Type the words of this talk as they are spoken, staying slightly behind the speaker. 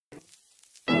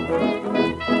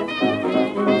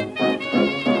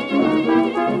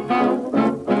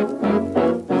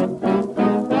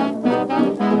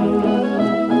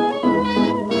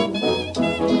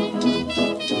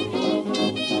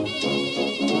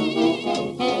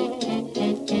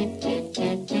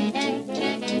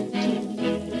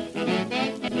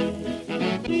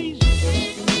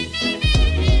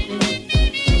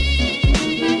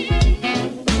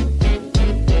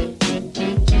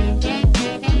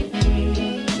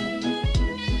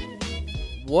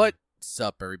What's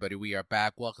up, everybody? We are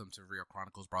back. Welcome to Real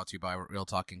Chronicles, brought to you by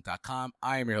RealTalking.com.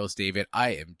 I am your host, David. I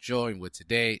am joined with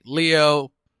today,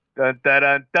 Leo. Dun, dun,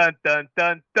 dun, dun, dun,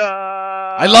 dun, dun.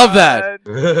 I love that.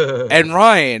 And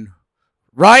Ryan.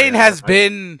 Ryan has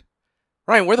been...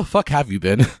 Ryan, where the fuck have you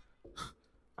been?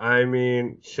 I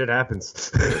mean, shit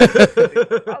happens.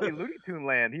 Probably Looney Tune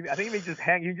Land. I think he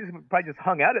probably just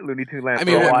hung out at Looney Tune Land. I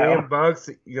mean, for a while. Me and Bugs,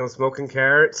 smoking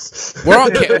carrots. We're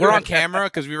on camera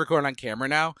because we record on camera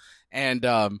now, and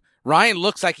Ryan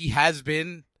looks like he has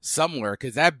been somewhere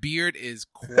because that beard is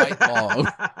quite long.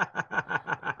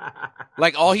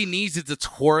 Like all he needs is a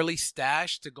twirly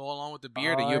stash to go along with the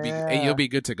beard, and you'll be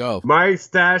good to go. My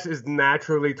stash is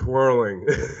naturally twirling.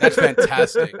 That's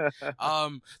fantastic.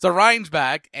 So Ryan's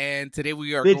back, and today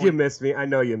we are. You miss me? I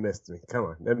know you missed me. Come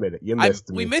on, admit it. You missed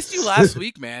me. We missed you last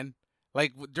week, man.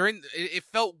 Like it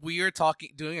felt weird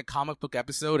doing a comic book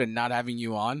episode and not having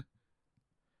you on.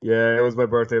 Yeah, it was my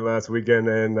birthday last weekend,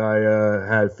 and I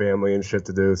had family and shit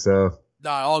to do, so. No,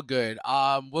 all good.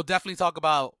 We'll definitely talk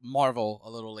about Marvel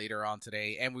a little later on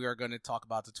today, and we are going to talk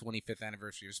about the 25th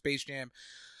anniversary of Space Jam.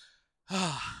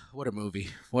 What a movie.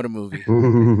 What a movie.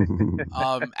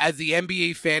 As the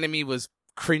NBA fan of me was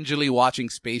cringily watching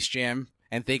Space Jam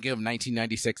and thinking of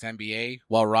 1996 NBA,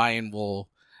 while Ryan will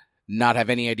not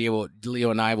have any idea what Leo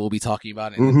and I will be talking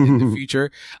about in the future.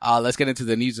 Let's get into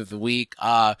the news of the week.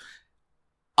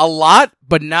 A lot,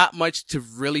 but not much to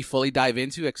really fully dive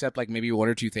into, except like maybe one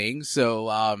or two things.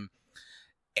 So,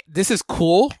 this is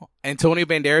cool. Antonio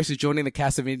Banderas is joining the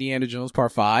cast of Indiana Jones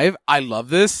Part 5. I love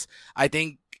this. I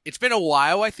think it's been a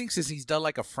while, since he's done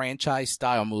like a franchise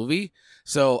style movie.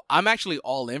 So I'm actually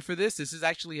all in for this. This is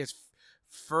actually his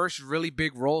first really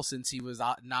big role since he was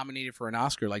nominated for an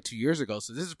Oscar like 2 years ago.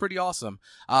 So this is pretty awesome.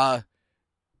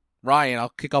 Ryan, I'll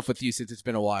kick off with you since it's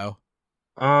been a while.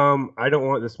 I don't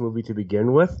want this movie to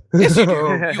begin with. Yes, you do.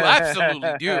 You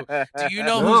absolutely do. Do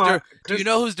you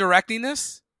know who's directing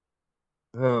this?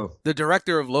 Oh, the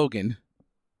director of Logan.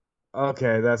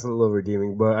 Okay, that's a little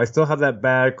redeeming, but I still have that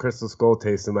bad Crystal Skull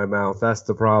taste in my mouth. That's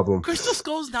the problem. Crystal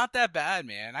Skull's not that bad,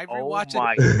 man. I rewatched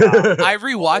it. I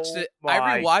rewatched it.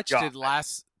 I rewatched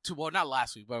it not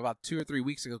last week, but about 2 or 3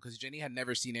 weeks ago, because Jenny had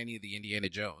never seen any of the Indiana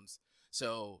Jones,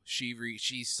 so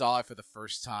she saw it for the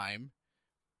first time.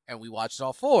 And we watched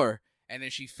all 4, and then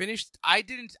she finished.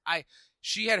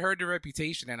 She had heard the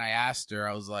reputation, and I asked her.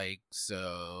 I was like,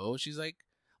 "So?" She's like,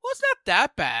 "Well, it's not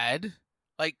that bad.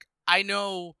 Like, I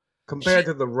know compared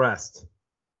to the rest."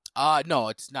 No,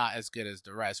 it's not as good as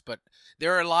the rest, but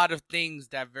there are a lot of things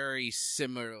that very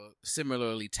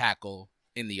similarly tackle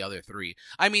in the other 3.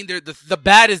 I mean, the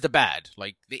bad is the bad.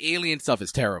 Like the alien stuff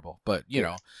is terrible, but you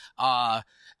know,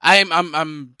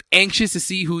 I'm anxious to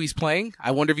see who he's playing.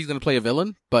 I wonder if he's going to play a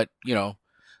villain, but you know,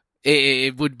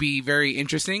 it would be very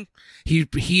interesting.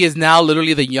 He is now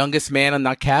literally the youngest man on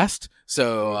that cast,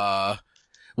 so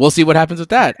we'll see what happens with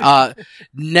that.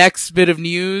 Next bit of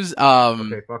news.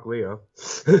 Okay, fuck Leo.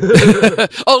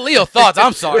 Oh, Leo thoughts.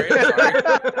 I'm sorry. So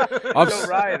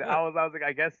Ryan, I was like,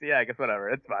 I guess whatever.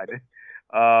 It's fine.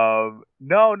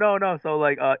 No. So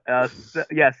like,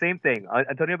 yeah, same thing.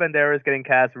 Antonio Banderas getting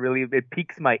cast really, it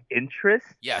piques my interest.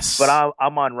 Yes. But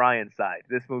I'm on Ryan's side.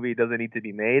 This movie doesn't need to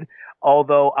be made.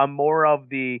 Although I'm more of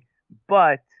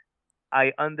but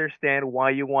I understand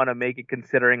why you want to make it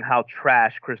considering how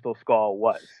trash Crystal Skull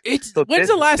was. When's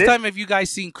the last time have you guys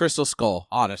seen Crystal Skull,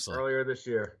 honestly? Earlier this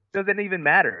year. Doesn't even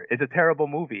matter. It's a terrible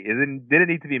movie. It didn't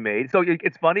need to be made. So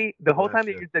it's funny. The whole time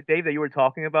Dave, that you were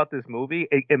talking about this movie,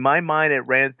 in my mind, it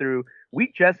ran through.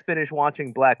 We just finished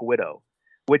watching Black Widow,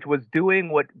 which was doing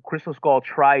what Crystal Skull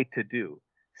tried to do,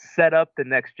 set up the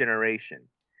next generation.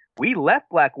 We left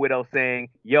Black Widow saying,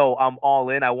 yo, I'm all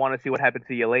in. I want to see what happened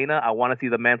to Yelena. I want to see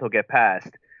the mantle get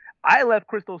passed. I left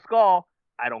Crystal Skull.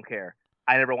 I don't care.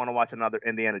 I never want to watch another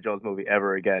Indiana Jones movie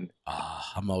ever again.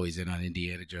 I'm always in on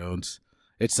Indiana Jones.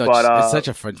 It's such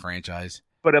a fun franchise.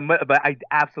 But I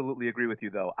absolutely agree with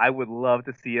you, though. I would love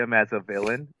to see him as a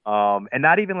villain, and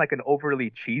not even like an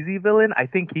overly cheesy villain. I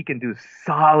think he can do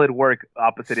solid work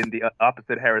opposite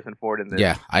Harrison Ford in this.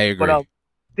 Yeah, I agree. But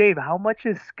Dave, how much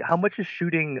is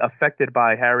shooting affected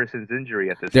by Harrison's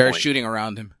injury at this point? They're shooting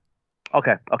around him.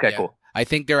 Okay, Yeah. cool. I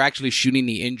think they're actually shooting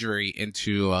the injury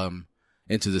into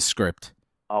the script.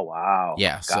 Oh wow.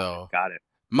 Yeah, so got it.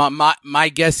 my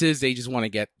guess is they just want to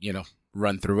get,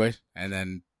 run through it, and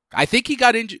then I think he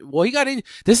got injured. Well, he got injured.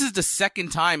 This is the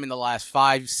second time in the last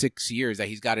 5-6 years that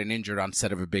he's gotten injured on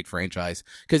set of a big franchise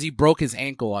because he broke his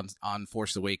ankle on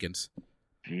Force Awakens.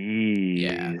 Jeez.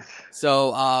 Yeah.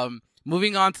 So,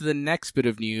 moving on to the next bit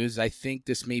of news, I think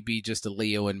this may be just a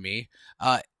Leo and me.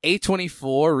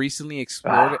 A24 recently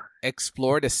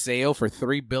explored a sale for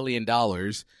 $3 billion.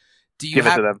 Give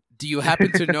it to them. Do you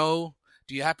happen to know?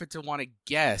 Do you happen to want to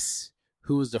guess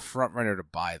who was the front runner to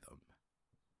buy them?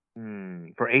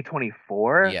 For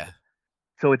A24? Yeah.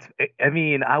 So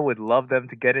I would love them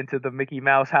to get into the Mickey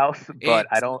Mouse house, but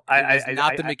I don't. It's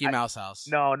not the Mickey Mouse house.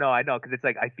 No, I know, because it's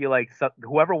like I feel like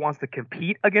whoever wants to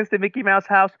compete against the Mickey Mouse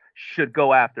house should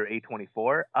go after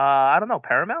A24. I don't know,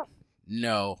 Paramount.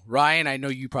 No, Ryan. I know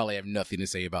you probably have nothing to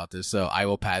say about this, so I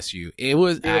will pass you. It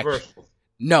was Universal.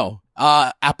 No,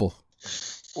 Apple.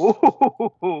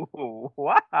 Ooh,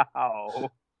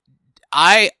 wow.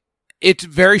 It's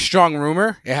very strong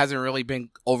rumor. It hasn't really been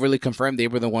overly confirmed. They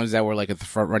were the ones that were like at the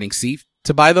front running seat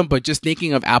to buy them. But just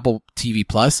thinking of Apple TV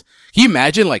Plus, can you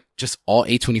imagine like just all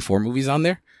A24 movies on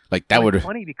there? Like that would. It's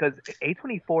funny because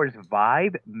A24's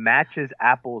vibe matches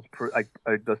Apple's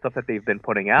the stuff that they've been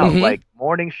putting out. Mm-hmm. Like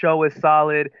Morning Show is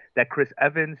solid. That Chris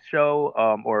Evans show,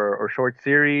 or short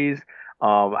series.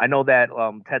 I know that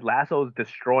Ted Lasso is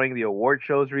destroying the award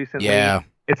shows recently. Yeah.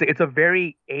 It's a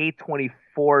very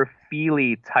A24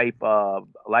 feely type of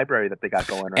library that they got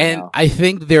going right now. And I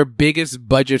think their biggest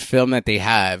budget film that they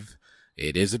have,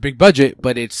 it is a big budget,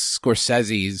 but it's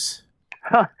Scorsese's.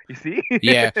 Huh, you see?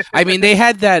 Yeah. I mean, they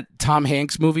had that Tom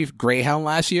Hanks movie, Greyhound,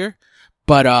 last year.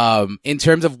 But in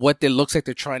terms of what it looks like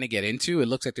they're trying to get into, it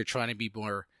looks like they're trying to be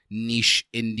more niche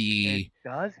indie. It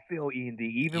does feel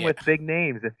indie. Even with big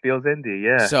names, it feels indie,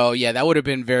 yeah. So, yeah, that would have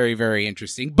been very, very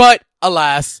interesting. But,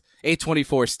 alas,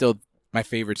 A24 is still my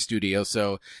favorite studio,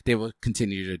 so they will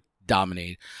continue to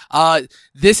dominate.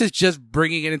 This is just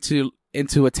bringing it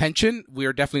into attention.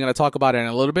 We're definitely going to talk about it in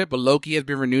a little bit, but Loki has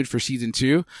been renewed for season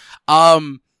 2.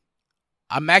 I'm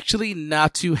actually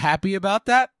not too happy about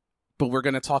that, but we're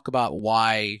going to talk about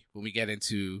why when we get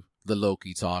into the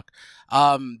Loki talk.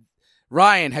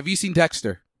 Ryan, have you seen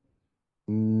Dexter?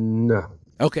 No.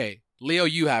 Okay. Leo,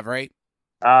 you have, right?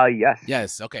 Yes.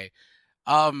 Yes, okay.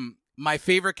 My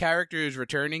favorite character is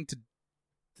returning to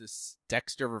this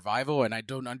Dexter revival, and I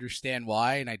don't understand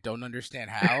why, and I don't understand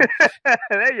how.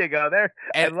 There you go. There,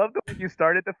 and I love the way you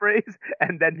started the phrase,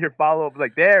 and then your follow up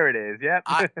like, "There it is." Yeah.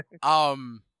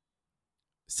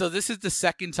 So this is the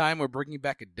second time we're bringing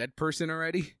back a dead person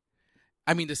already.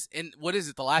 I mean, what is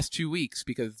it? The last 2 weeks,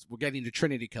 because we're getting the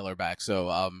Trinity Killer back.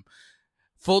 So,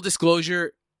 full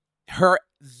disclosure,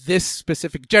 this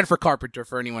specific Jennifer Carpenter,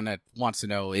 for anyone that wants to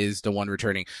know, is the one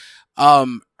returning.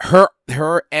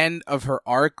 Her end of her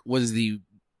arc was the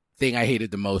thing I hated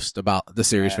the most about the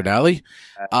series finale.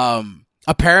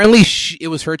 Apparently it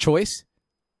was her choice.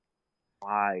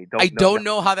 I don't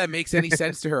know how that makes any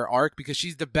sense to her arc, because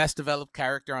she's the best developed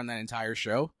character on that entire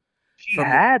show. She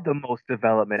had the most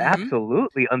development,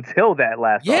 absolutely, until that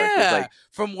last arc. Yeah,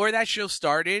 from where that show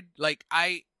started, like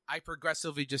I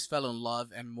progressively just fell in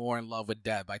love and more in love with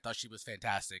Deb. I thought she was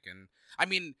fantastic. And I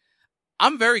mean,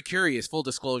 I'm very curious, full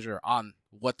disclosure, on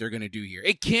what they're going to do here.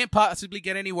 It can't possibly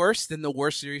get any worse than the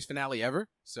worst series finale ever.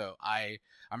 So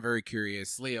I'm very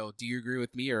curious. Leo, do you agree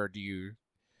with me, or do you?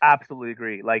 Absolutely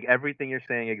agree. Like everything you're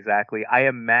saying exactly. I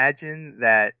imagine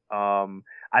that,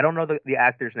 I don't know the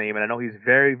actor's name, and I know he's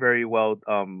very, very well,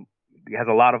 he has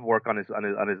a lot of work on his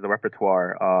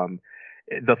repertoire.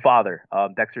 The father,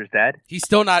 Dexter's dad. He's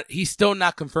still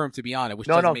not confirmed to be on it. Which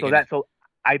So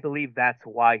I believe that's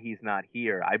why he's not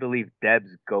here. I believe Deb's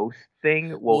ghost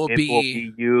thing will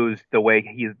be used the way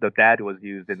the dad was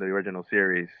used in the original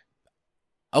series.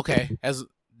 Okay, as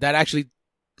that actually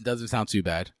doesn't sound too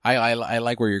bad. I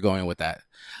like where you're going with that.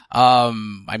 I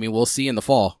mean, we'll see in the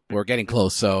fall. We're getting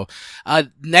close. So,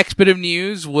 next bit of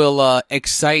news will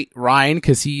excite Ryan,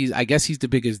 because I guess he's the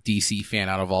biggest DC fan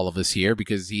out of all of us here,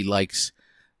 because he likes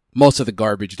most of the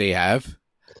garbage they have.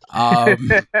 No,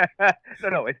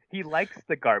 he likes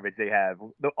the garbage they have.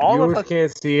 All of us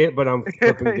can't see it, but I'm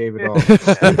flipping David off.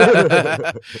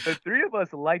 The three of us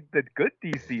like the good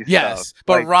DC stuff. Yes,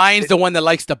 but Ryan's the one that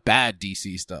likes the bad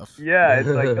DC stuff. Yeah, it's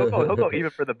like he'll go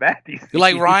even for the bad DC.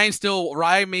 Like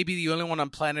Ryan may be the only one on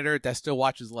planet Earth that still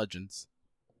watches Legends.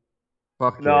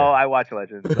 Fuck no, yeah. I watch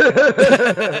Legends.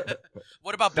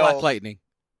 What about Black Lightning?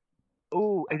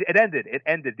 Ooh, it ended. It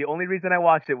ended. The only reason I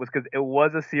watched it was because it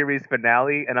was a series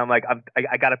finale, and I'm like,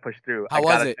 I gotta push through. How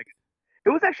was it? It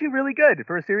was actually really good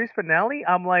for a series finale.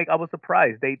 I was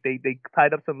surprised. They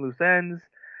tied up some loose ends.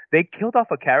 They killed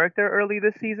off a character early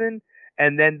this season,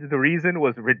 and then the reason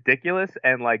was ridiculous,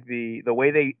 and like the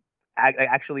way they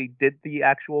actually did the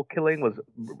actual killing was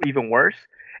even worse.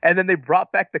 And then they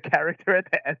brought back the character at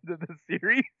the end of the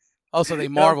series. Oh, so they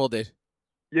marveled it.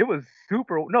 It was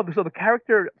super. No, so the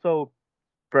character. So,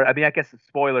 I guess it's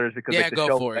spoilers because Yeah, like, the go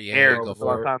show for it. Yeah, aired go a for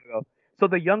long it. time ago. So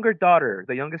the youngest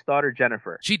daughter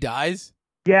Jennifer. She dies.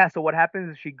 Yeah. So what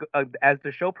happens is as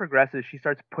the show progresses, she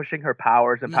starts pushing her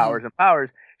powers and powers and powers.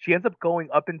 She ends up going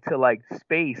up into like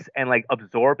space and like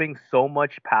absorbing so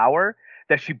much power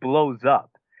that she blows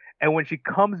up. And when she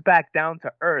comes back down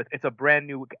to Earth, it's a brand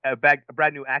new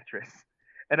actress.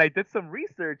 And I did some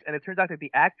research, and it turns out that the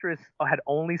actress had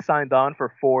only signed on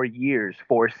for 4 years,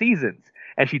 4 seasons,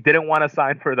 and she didn't want to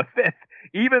sign for the 5th,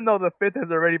 even though the 5th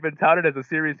has already been touted as a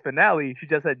series finale. She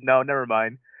just said no, never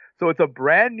mind. So it's a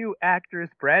brand new actress,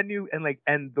 brand new, and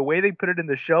the way they put it in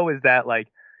the show is that like,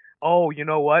 oh, you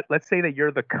know what? Let's say that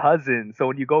you're the cousin. So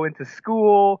when you go into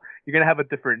school, you're gonna have a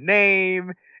different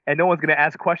name, and no one's gonna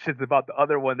ask questions about the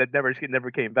other one that never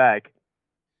came back.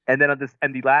 And then on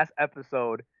the last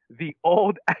episode, the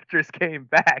old actress came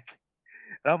back.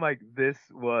 And I'm like, this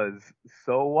was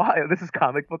so wild. This is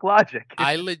comic book logic.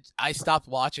 I stopped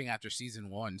watching after season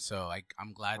 1, so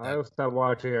I'm glad that I stopped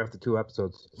watching after 2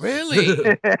 episodes.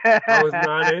 Really? I was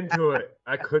not into it.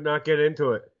 I could not get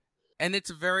into it. And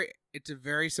it's a very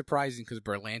surprising because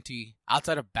Berlanti,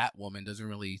 outside of Batwoman, doesn't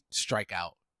really strike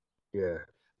out. Yeah.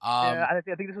 Yeah, I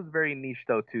think this was very niche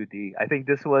though too, D. I think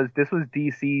this was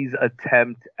DC's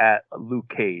attempt at Luke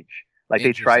Cage. Like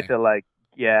they tried to like,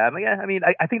 yeah.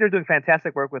 I think they're doing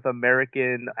fantastic work with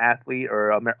American Athlete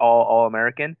or All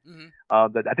American. Mm-hmm. I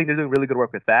think they're doing really good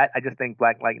work with that. I just think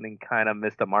Black Lightning kind of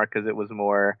missed the mark because it was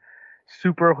more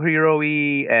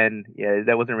superhero-y, and yeah,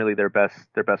 that wasn't really their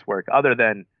best work, other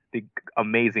than the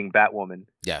amazing Batwoman.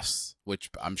 Yes, which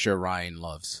I'm sure Ryan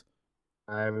loves.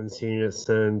 I haven't seen it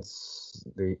since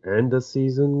the end of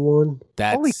season 1.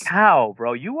 Holy cow,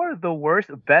 bro! You are the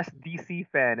best DC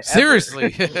fan ever.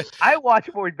 Seriously. I watch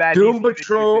more bad Doom DC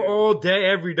Patrol all day,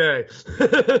 every day.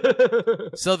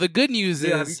 So the good news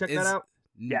is, have you checked that out?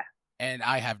 Yeah, and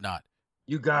I have not.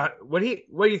 You got what do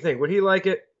you think? Would he like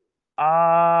it?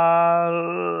 I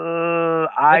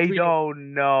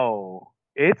don't know.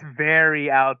 It's very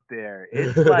out there.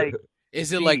 It's like,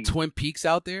 is it like Twin Peaks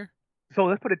out there? So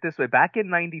let's put it this way. Back in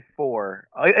 '94,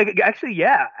 actually,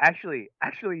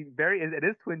 it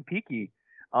is Twin Peaky.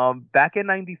 Back in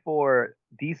 '94,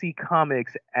 DC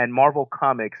Comics and Marvel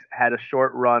Comics had a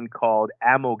short run called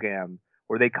Amalgam,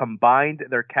 where they combined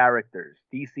their characters.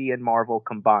 DC and Marvel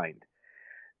combined.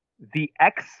 The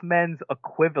X-Men's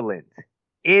equivalent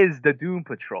is the Doom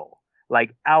Patrol,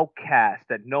 like outcast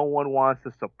that no one wants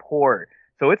to support.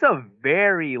 So it's a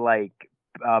very like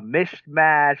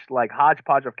mishmash, like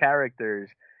hodgepodge of characters,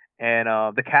 and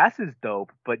the cast is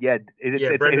dope. But yeah,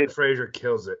 Brendan Fraser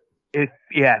kills it.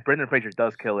 Brendan Fraser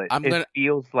does kill it. It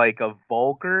feels like a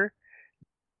vulgar,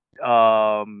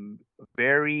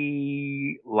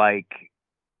 very like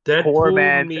poor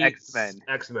man's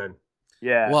X-Men.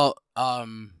 Yeah. Well,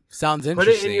 sounds interesting. Put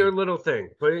it in your little thing.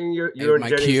 Put it in your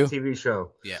Jenny's TV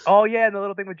show. Yeah. Oh yeah, and the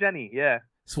little thing with Jenny. Yeah.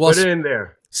 Put it in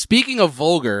there. Speaking of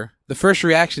vulgar, the first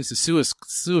reactions to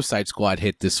Suicide Squad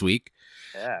hit this week.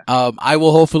 Yeah. I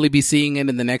will hopefully be seeing it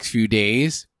in the next few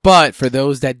days. But for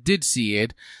those that did see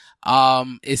it,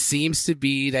 it seems to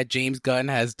be that James Gunn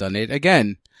has done it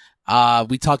again.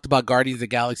 We talked about Guardians of the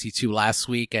Galaxy 2 last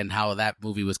week and how that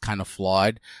movie was kind of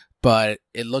flawed, but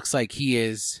it looks like he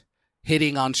is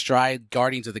hitting on stride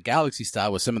Guardians of the Galaxy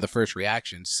style with some of the first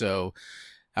reactions. So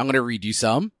I'm going to read you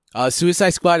some.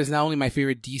 Suicide Squad is not only my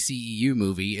favorite DCEU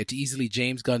movie, it's easily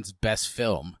James Gunn's best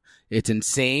film. It's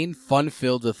insane,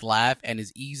 fun-filled with laugh, and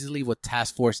is easily what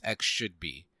Task Force X should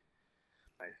be.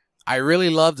 I really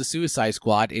love the Suicide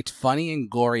Squad. It's funny and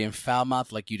gory and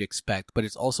foul-mouthed like you'd expect, but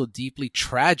it's also deeply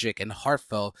tragic and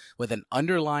heartfelt with an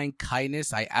underlying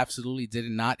kindness I absolutely did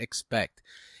not expect.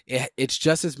 It's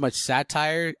just as much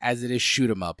satire as it is shoot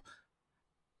 'em up.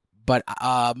 But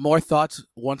more thoughts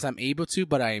once I'm able to,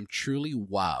 but I am truly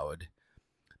wowed.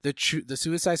 The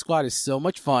Suicide Squad is so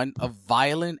much fun, a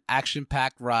violent,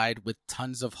 action-packed ride with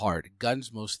tons of heart.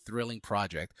 Gunn's most thrilling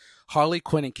project. Harley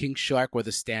Quinn and King Shark were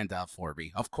the standout for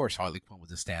me. Of course, Harley Quinn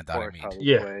was the standout.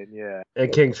 Yeah.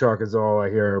 And King Shark is all I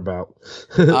hear about.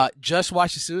 Just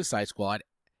watch the Suicide Squad.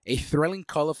 A thrilling,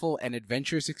 colorful, and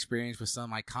adventurous experience with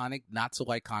some iconic, not so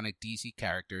iconic DC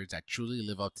characters that truly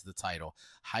live up to the title.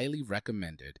 Highly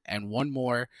recommended. And one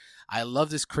more. I love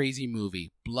this crazy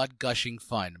movie. Blood gushing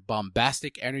fun,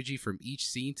 bombastic energy from each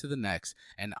scene to the next,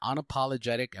 and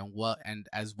unapologetic and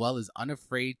as well as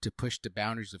unafraid to push the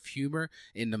boundaries of humor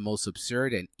in the most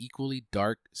absurd and equally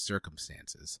dark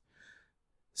circumstances.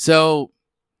 So,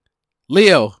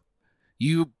 Leo,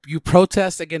 you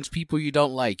protest against people you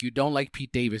don't like. You don't like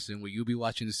Pete Davidson. Will you be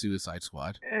watching the Suicide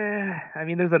Squad? I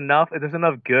mean, there's enough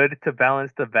good to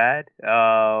balance the bad.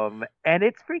 And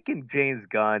it's freaking James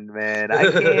Gunn, man.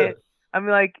 I can't. I'm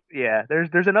like, yeah,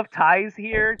 there's enough ties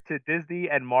here to Disney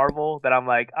and Marvel that I'm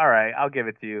like, all right, I'll give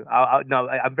it to you.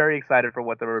 I'm very excited for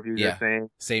what the reviews are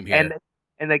saying. Same here.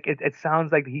 And like, it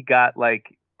sounds like he got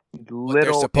like little what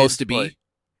they're supposed to be.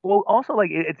 Well, also,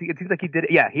 like, it seems like he did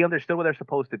it. Yeah, he understood what they're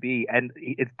supposed to be, and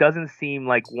it doesn't seem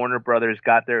like Warner Brothers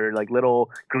got their, like,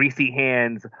 little greasy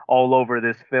hands all over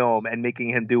this film and making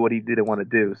him do what he didn't want to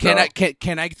do. So.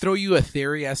 Can I throw you a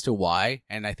theory as to why?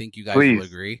 And I think you guys will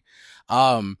agree.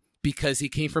 Because he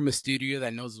came from a studio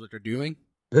that knows what they're doing.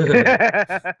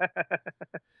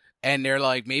 And they're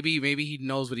like, maybe he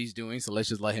knows what he's doing, so let's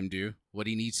just let him do what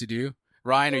he needs to do.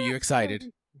 Ryan, are you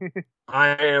excited?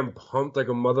 I am pumped like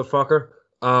a motherfucker.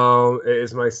 It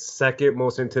is my second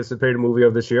most anticipated movie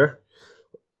of this year.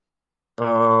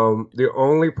 The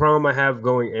only problem I have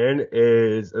going in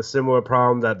is a similar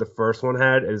problem that the first one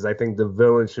had, is I think the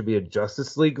villain should be a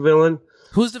Justice League villain.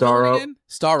 Who's the villain again?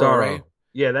 Starro, right?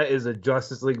 Yeah, that is a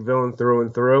Justice League villain through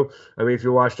and through. I mean, if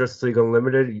you watch Justice League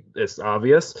Unlimited, it's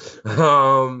obvious.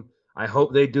 I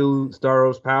hope they do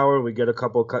Starro's power. We get a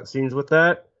couple cutscenes with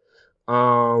that.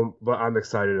 But I'm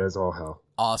excited as all hell.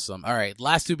 Awesome. All right.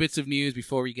 Last two bits of news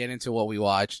before we get into what we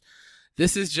watched.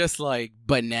 This is just like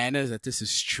bananas that this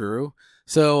is true.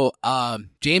 So,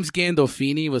 James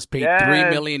Gandolfini was paid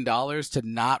 $3 million to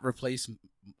not replace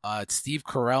Steve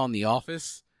Carell in The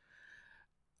Office.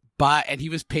 And he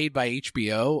was paid by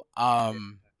HBO. I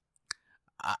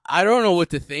don't know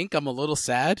what to think. I'm a little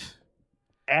sad.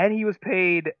 And he was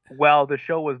paid, well, the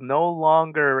show was no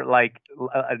longer like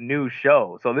a new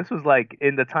show. So this was like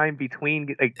in the time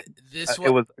between, like,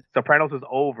 it was Sopranos was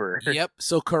over. Yep.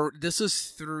 So this was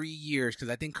 3 years because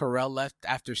I think Carell left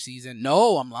after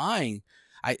No, I'm lying.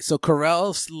 So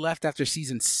Carell left after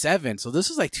season 7. So this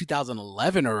was like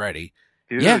 2011 already.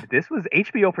 Dude, This was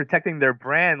HBO protecting their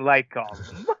brand like a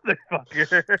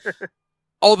motherfucker.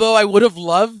 Although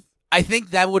I think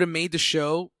that would have made the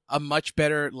show a much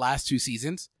better last 2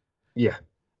 seasons. Yeah.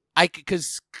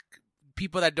 Because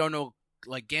people that don't know,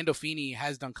 like, Gandolfini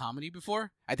has done comedy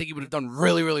before. I think he would have done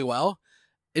really, really well.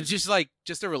 It's just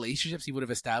the relationships he would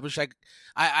have established. Like,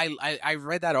 I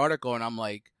read that article and I'm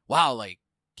like, wow, like,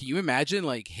 can you imagine,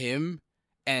 like, him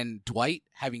and Dwight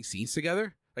having scenes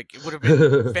together? Like, it would have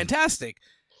been fantastic.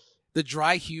 The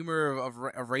dry humor of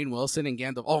Rainn Wilson and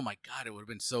Gandalf. Oh my God, it would have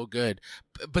been so good.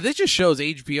 But this just shows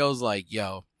HBO's like,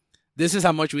 yo, this is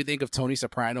how much we think of Tony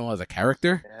Soprano as a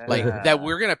character. Yeah. Like, that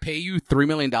we're going to pay you $3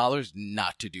 million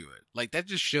not to do it. Like, that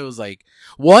just shows, like,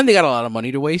 1, they got a lot of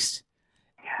money to waste.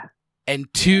 Yeah.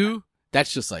 And 2,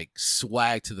 that's just, like,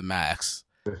 swag to the max.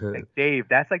 Like, Dave,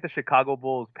 that's like the Chicago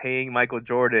Bulls paying Michael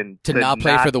Jordan to not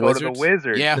play for the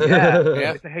Wizards. Yeah. Yeah.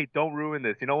 They say, hey, don't ruin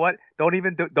this. You know what?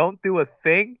 Don't do a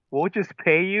thing. We'll just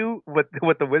pay you what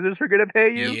the Wizards are gonna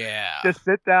pay you. Yeah. Just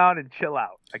sit down and chill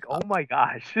out. Like, oh my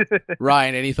gosh.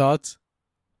 Ryan, any thoughts?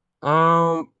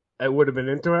 It would have been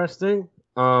interesting.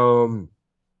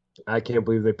 I can't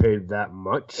believe they paid that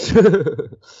much.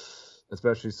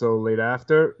 Especially so late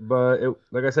after, but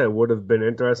like I said, it would have been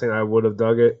interesting. I would have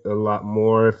dug it a lot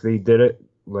more if they did it.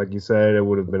 Like you said, it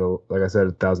would have been, like I said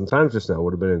 1,000 times just now, it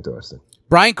would have been interesting.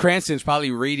 Bryan Cranston's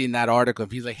probably reading that article.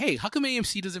 He's like, "Hey, how come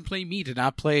AMC doesn't play me to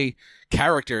not play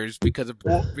characters because of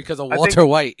Walter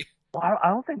White?" Well, I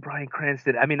don't think Bryan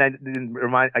Cranston. I mean, I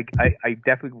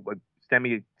definitely would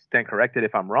stand corrected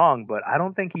if I'm wrong, but I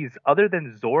don't think he's, other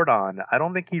than Zordon, I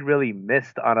don't think he really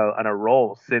missed on a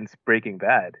role since Breaking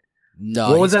Bad.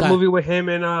 No. What was that movie with him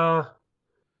and oh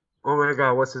my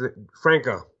God, what's his name?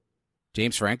 Franco.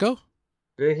 James Franco?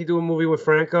 Didn't he do a movie with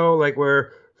Franco, like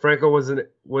where Franco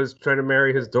was trying to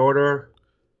marry his daughter?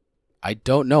 I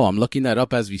don't know. I'm looking that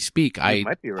up as we speak.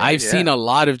 I've seen a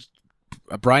lot of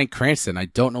Bryan Cranston. I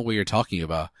don't know what you're talking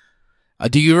about.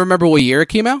 Do you remember what year it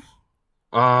came out?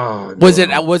 No. Was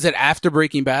it after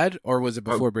Breaking Bad or was it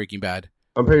before Breaking Bad?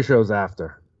 I'm pretty sure it was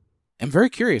after. I'm very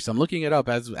curious. I'm looking it up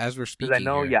as we're speaking. Because I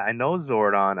know, here. I know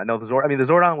Zordon. I know the Zordon. I mean, the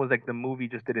Zordon was like the movie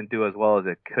just didn't do as well as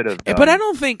it could have done. But I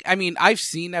don't think. I mean, I've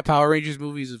seen that Power Rangers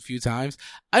movies a few times.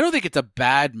 I don't think it's a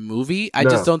bad movie. I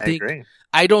just don't think.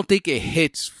 I don't think it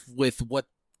hits with what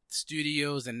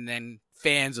studios and then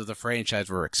fans of the franchise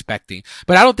were expecting.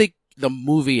 But I don't think the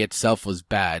movie itself was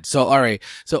bad. So all right.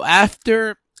 So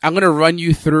after. I'm going to run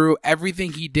you through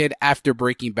everything he did after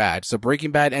Breaking Bad. So Breaking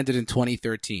Bad ended in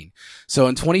 2013. So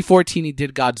in 2014, he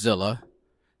did Godzilla.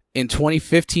 In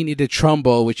 2015, he did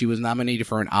Trumbo, which he was nominated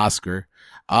for an Oscar.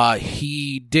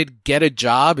 He did Get a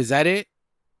Job. Is that it?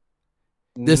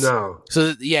 No.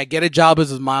 So yeah, Get a Job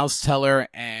is with Miles Teller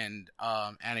and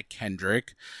Anna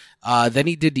Kendrick. Then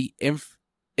he did the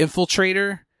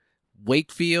Infiltrator,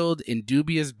 Wakefield, In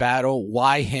Dubious Battle,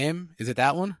 Why Him? Is it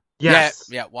that one? Yes.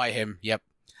 Yeah, Why Him? Yep.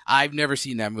 I've never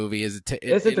seen that movie. It's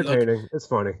entertaining. It's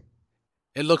funny.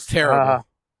 It looks terrible.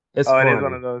 It's funny. It is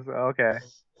one of those. Okay.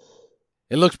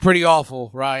 It looks pretty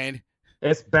awful, Ryan.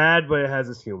 It's bad, but it has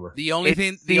its humor.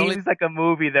 Seems like a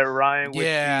movie that Ryan would see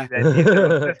that he's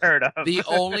just heard of. The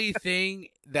only thing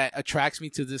that attracts me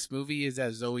to this movie is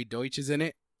that Zoe Deutsch is in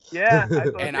it. Yeah,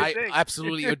 I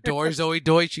absolutely adore Zoe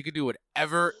Deutsch. She could do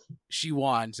whatever she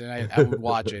wants, and I would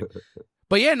watch it.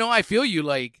 But yeah, no, I feel you.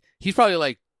 Like he's probably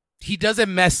like. He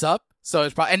doesn't mess up, so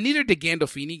it's probably, and neither did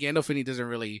Gandolfini. Gandolfini doesn't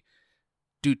really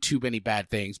do too many bad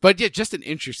things, but yeah, just an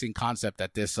interesting concept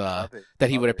that this that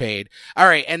he would have paid. All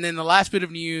right, and then the last bit of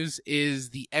news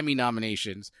is the Emmy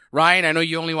nominations. Ryan, I know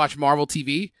you only watch Marvel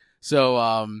TV,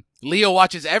 so Leo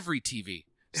watches every TV.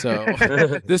 So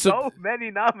so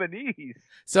many nominees.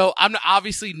 So I'm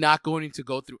obviously not going to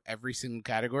go through every single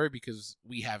category because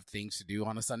we have things to do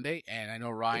on a Sunday, and I know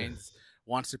Ryan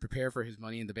wants to prepare for his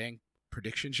Money in the Bank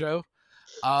prediction show.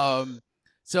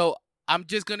 So I'm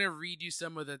just going to read you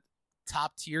some of the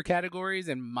top tier categories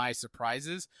and my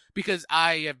surprises because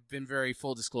I have been very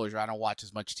full disclosure. I don't watch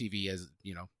as much TV as,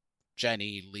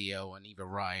 Jenny, Leo, and even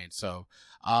Ryan. So,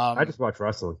 I just watch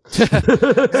wrestling.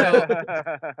 So,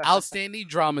 outstanding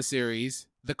drama series,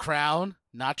 The Crown,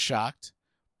 not shocked.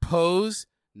 Pose,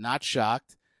 not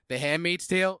shocked. The Handmaid's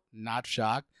Tale, not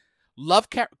shocked.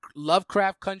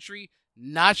 Lovecraft Country,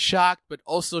 not shocked, but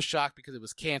also shocked because it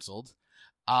was canceled.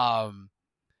 The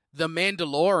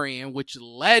Mandalorian, which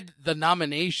led the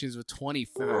nominations with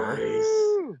 24.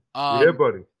 Nice. Yeah,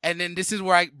 buddy. And then this is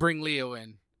where I bring Leo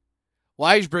in.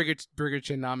 Why is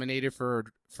Bridgerton nominated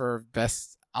for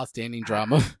Best Outstanding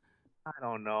Drama? I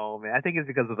don't know, man. I think it's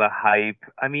because of the hype.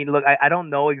 I mean, look, I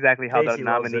don't know exactly how the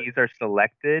nominees are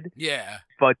selected. Yeah.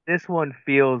 But this one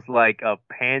feels like a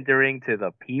pandering to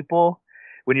the people.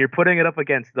 When you're putting it up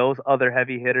against those other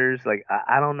heavy hitters, like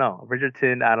I don't know,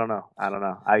 Bridgerton, I don't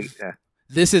know.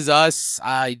 This Is Us.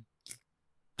 I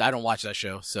don't watch that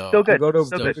show, so still good. Go to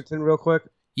Bridgerton real quick.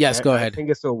 Yes, go ahead. I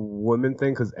think it's a woman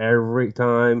thing because every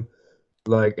time,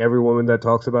 like every woman that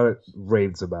talks about it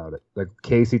raves about it. Like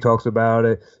Casey talks about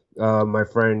it. My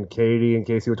friend Katie and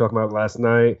Casey were talking about it last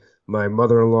night. My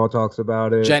mother-in-law talks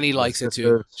about it. Jenny likes it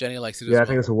too. Jenny likes it as well. I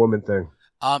think it's a woman thing.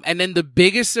 And then the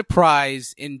biggest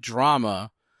surprise in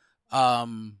drama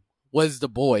was The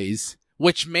Boys,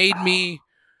 which made me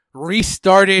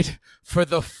restart it for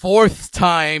the 4th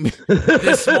time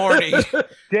this morning.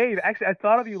 Dave, actually, I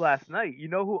thought of you last night. You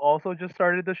know who also just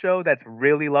started the show that's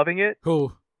really loving it?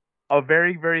 Who? A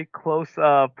very, very close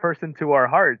person to our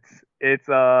hearts. It's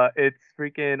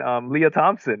freaking Leah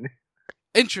Thompson.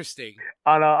 Interesting.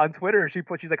 On Twitter, she's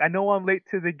like, I know I'm late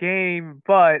to the game,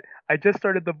 but I just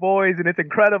started The Boys and it's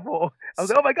incredible. I was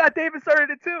like, oh my god, David started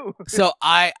it too. So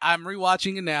I'm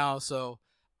rewatching it now. So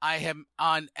I am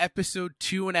on episode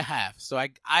 2.5. So I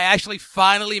actually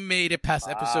finally made it past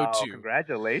episode 2.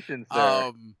 Congratulations,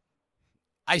 sir.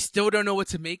 I still don't know what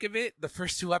to make of it. The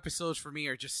first 2 episodes for me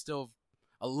are just still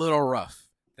a little rough.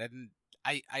 Then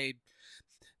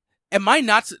Am I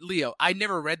not, Leo, I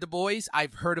never read The Boys.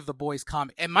 I've heard of The Boys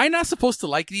comic. Am I not supposed to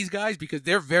like these guys because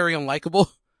they're very unlikable?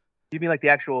 You mean like the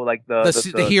actual, like the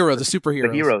heroes, the superheroes?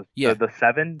 The heroes. Yeah. The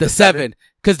seven? The seven.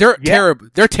 Because they're terrible.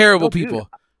 They're terrible people. Dude,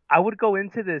 I would go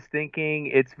into this thinking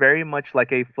it's very much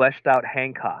like a fleshed out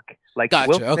Hancock. Like gotcha,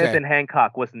 Will Smith in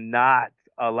Hancock was not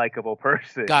a likable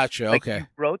person. Gotcha, like, okay. You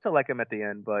wrote to like him at the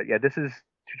end, but yeah, this is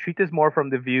to treat this more from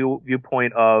the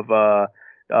viewpoint of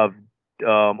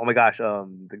oh my gosh,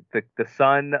 the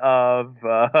son of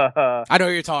I know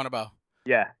what you're talking about.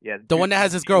 Yeah. The one that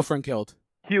has his girlfriend killed.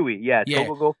 Huey, yeah.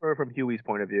 We'll go from Huey's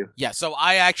point of view. Yeah, so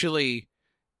I actually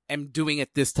am doing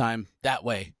it this time that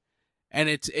way. And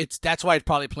that's why it's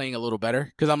probably playing a little better,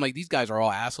 because I'm like, these guys are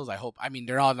all assholes.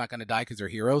 They're all not going to die because they're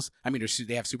heroes. I mean,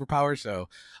 they have superpowers. So,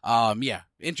 yeah,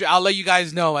 I'll let you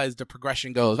guys know as the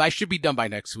progression goes. I should be done by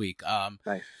next week.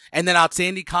 Nice. And then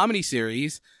outstanding comedy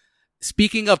series.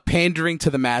 Speaking of pandering to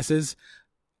the masses,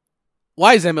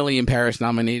 why is Emily in Paris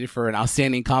nominated for an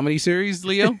outstanding comedy series,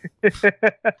 Leo?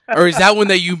 Or is that one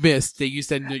that you missed that you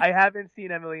said? I haven't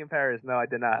seen Emily in Paris. No, I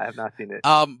did not. I have not seen it.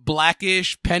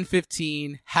 Blackish, Pen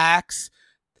 15, Hacks,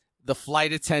 The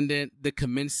Flight Attendant, The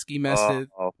Kaminsky Method.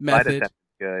 Flight Attendant,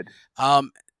 good.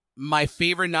 My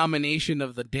favorite nomination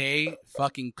of the day,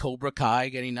 fucking Cobra Kai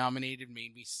getting nominated,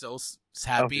 made me so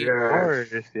happy. Of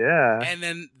course, yeah. And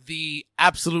then the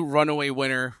absolute runaway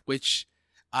winner, which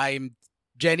ironically,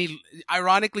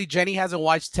 Jenny hasn't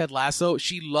watched Ted Lasso.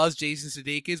 She loves Jason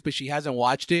Sudeikis, but she hasn't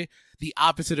watched it. The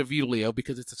opposite of you, Leo,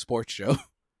 because it's a sports show.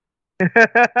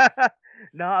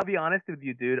 No, I'll be honest with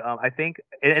you, dude. I think,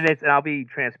 and I'll be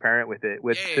transparent with it.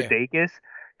 With Sudeikis,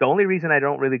 the only reason I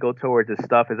don't really go towards his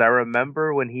stuff is I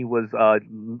remember when he was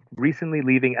recently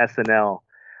leaving SNL.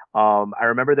 I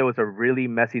remember there was a really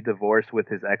messy divorce with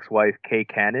his ex-wife, Kay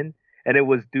Cannon, and it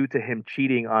was due to him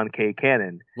cheating on Kay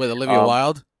Cannon. With Olivia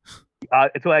Wilde?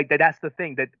 So like that's the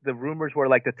thing, that the rumors were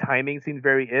like the timing seemed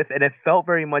very and it felt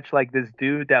very much like this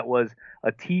dude that was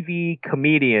a TV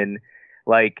comedian,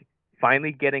 like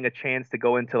finally getting a chance to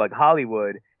go into like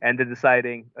Hollywood and then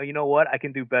deciding, oh, you know what, I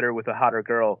can do better with a hotter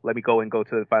girl. Let me go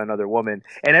to find another woman.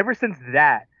 And ever since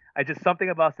that, something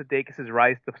about Sudeikis'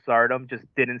 rise to stardom just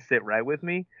didn't sit right with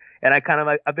me. And I've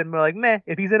been more like, meh,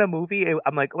 if he's in a movie,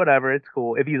 I'm like, whatever, it's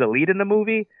cool. If he's a lead in a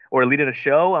movie or a lead in a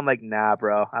show, I'm like, nah,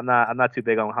 bro, I'm not too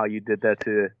big on how you did that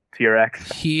to your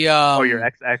ex. Or your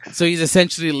ex. So he's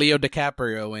essentially Leo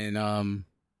DiCaprio in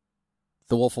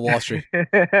The Wolf of Wall Street.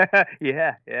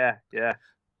 Yeah.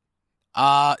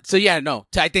 So yeah, no,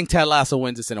 I think Ted Lasso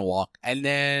wins this in a walk. And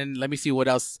then let me see what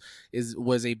else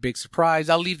was a big surprise.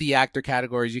 I'll leave the actor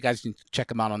categories. You guys can check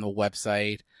them out on the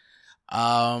website.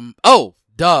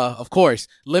 Of course,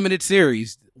 limited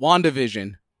series,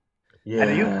 WandaVision. Yeah,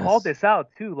 and you called this out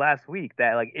too last week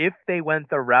that like if they went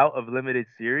the route of limited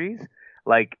series,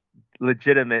 like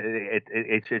legitimate,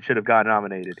 it should have gotten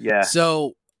nominated. Yeah.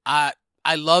 So I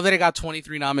love that it got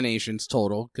 23 nominations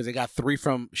total, because it got 3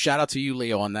 from, shout out to you,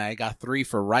 Leo, on that. I got 3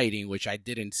 for writing, which I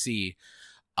didn't see.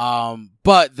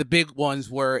 But the big ones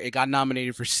were it got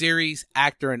nominated for series,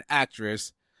 actor, and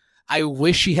actress. I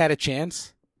wish she had a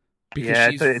chance,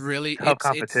 because she's really tough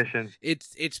competition.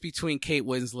 It's between Kate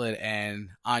Winslet and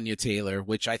Anya Taylor,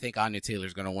 which I think Anya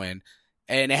Taylor's going to win.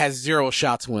 And it has 0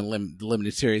 shots to win the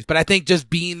limited series. But I think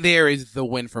just being there is the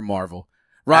win for Marvel.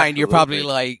 Ryan, Absolutely. You're probably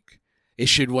like, it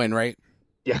should win, right?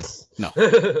 Yes. No.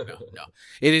 It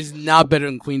is not better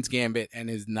than Queen's Gambit and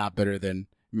is not better than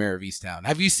Mare of Easttown.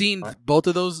 Have you seen both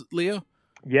of those, Leo?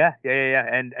 Yeah.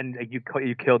 And you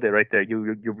killed it right there.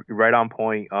 You're right on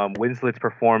point. Winslet's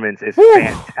performance is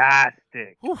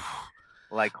fantastic.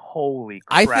 Like holy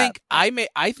crap.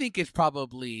 I think it's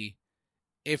probably,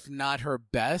 if not her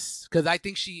best, because I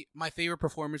think my favorite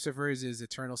performance of hers is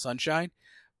Eternal Sunshine,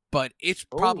 but it's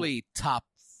probably top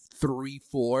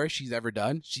 3-4 she's ever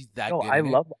done. She's that good. I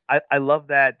love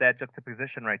that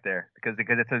juxtaposition right there, because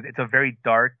it's a very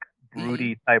dark,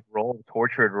 broody type role,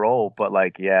 tortured role, but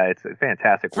like it's a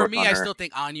fantastic work. For me, I still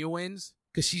think Anya wins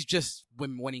because she's just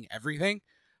winning everything,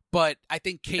 but I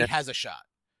think Kate has a shot.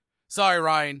 Sorry,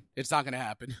 Ryan, it's not going to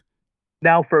happen.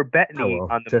 Now for Bettany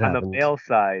on the male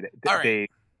side, right.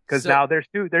 Because now there's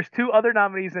two other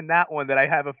nominees in that one that I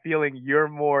have a feeling you're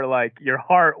more like your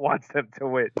heart wants them to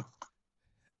win.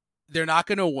 They're not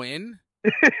going to win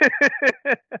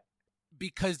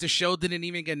because the show didn't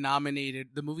even get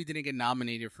nominated. The movie didn't get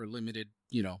nominated for limited,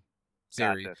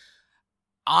 series. Gotcha.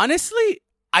 Honestly,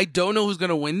 I don't know who's going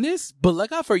to win this, but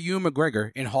look out for Ewan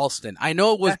McGregor in Halston. I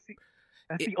know it was.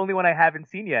 That's the only one I haven't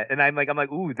seen yet, and I'm like,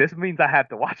 ooh, this means I have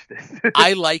to watch this.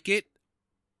 I like it.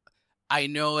 I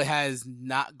know it has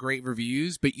not great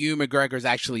reviews, but Ewan McGregor is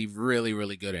actually really,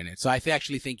 really good in it. So I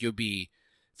actually think you'll be,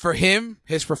 for him,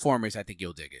 his performance, I think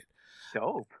you'll dig it.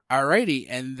 Dope. Alrighty,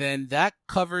 and then that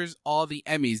covers all the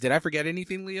Emmys. Did I forget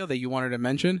anything, Leo, that you wanted to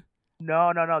mention?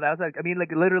 No. That was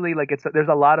literally there's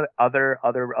a lot of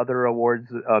other awards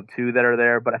too that are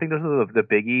there, but I think those are the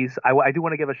biggies. I do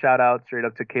want to give a shout out straight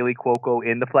up to Kaylee Cuoco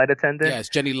in The Flight Attendant. Yes,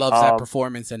 Jenny loves that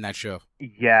performance in that show.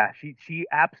 Yeah, she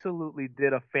absolutely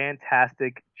did a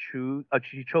fantastic choose.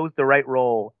 She chose the right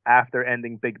role after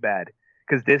ending Big Bad,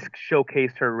 because this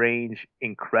showcased her range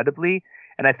incredibly.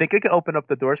 And I think it could open up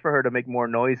the doors for her to make more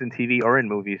noise in TV or in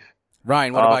movies.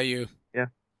 Ryan, what about you? Yeah.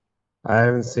 I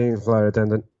haven't seen Flight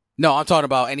Attendant. No, I'm talking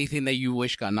about anything that you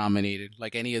wish got nominated,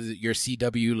 like any of your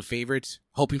CW favorites.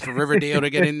 Hoping for Riverdale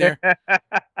to get in there.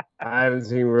 I haven't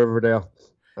seen Riverdale.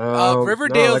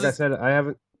 Riverdale, no, like I said, I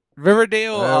haven't.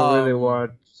 Riverdale. I haven't really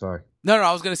watched. Sorry. No,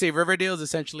 I was gonna say Riverdale is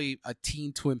essentially a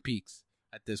teen Twin Peaks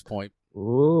at this point.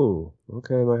 Ooh,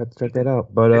 okay, I might have to check that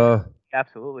out. But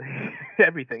absolutely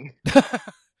everything.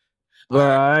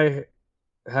 But I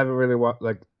haven't really watched.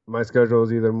 Like my schedule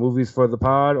is either movies for the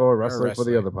pod or wrestling for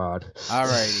the other pod.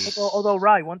 Alrighty. Although,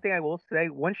 Rye, one thing I will say,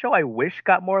 one show I wish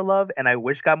got more love and I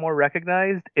wish got more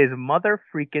recognized is Mother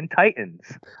Freaking Titans.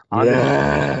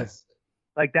 Yes.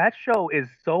 Like that show is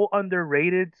so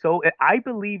underrated. So I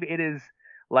believe it is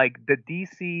like the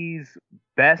DC's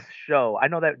best show. I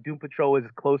know that Doom Patrol is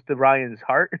close to Ryan's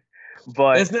heart,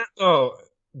 but it's not. Oh,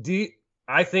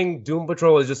 I think Doom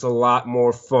Patrol is just a lot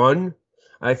more fun.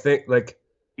 I think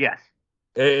yes,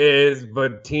 it is.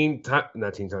 But not Teen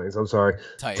Titans. I'm sorry,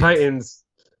 Titans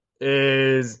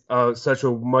is such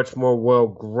a much more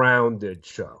well-grounded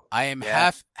show. I am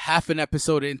half an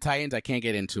episode in Titans. I can't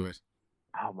get into it.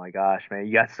 Oh my gosh, man!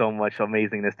 You got so much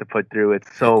amazingness to put through.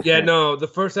 It's so fun. No. The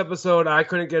first episode, I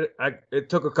couldn't get. It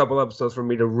took a couple episodes for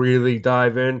me to really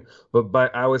dive in,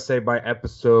 but I would say by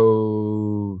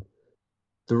episode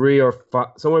 3 or 5,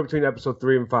 somewhere between episode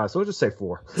 3 and 5. So we'll just say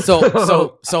 4.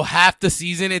 So half the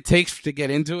season it takes to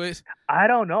get into it. I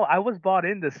don't know. I was bought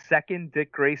in the second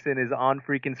Dick Grayson is on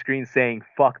freaking screen saying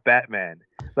 "fuck Batman."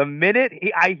 The minute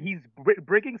he's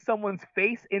bringing someone's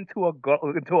face into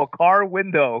a car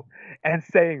window and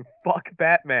saying "fuck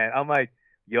Batman," I'm like,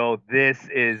 yo, this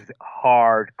is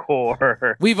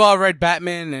hardcore. We've all read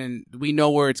Batman and we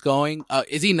know where it's going.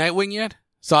 Is he Nightwing yet?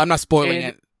 So I'm not spoiling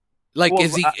it. Like, well,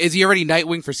 is he already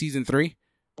Nightwing for season 3?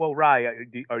 Well, Rye,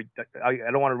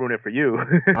 I don't want to ruin it for you.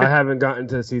 I haven't gotten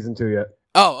to season 2 yet.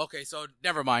 Oh, okay. So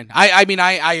never mind. I mean,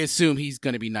 I assume he's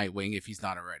going to be Nightwing if he's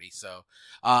not already. So,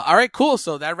 all right, cool.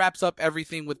 So that wraps up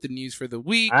everything with the news for the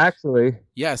week. Actually,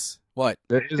 yes. What?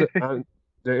 There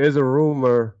is a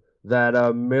rumor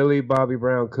that Millie Bobby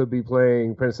Brown could be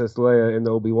playing Princess Leia in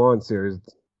the Obi-Wan series.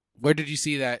 Where did you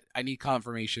see that? I need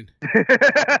confirmation.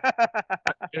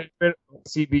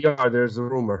 CBR, there's a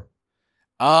rumor.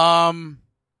 I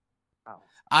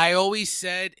always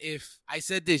said I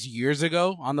said this years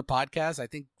ago on the podcast, I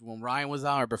think when Ryan was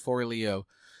on or before Leo,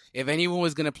 if anyone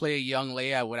was going to play a young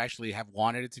Leia, I would actually have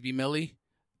wanted it to be Millie.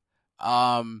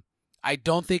 I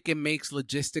don't think it makes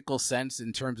logistical sense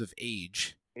in terms of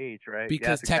age. Age, right?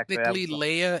 Because technically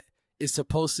Leia is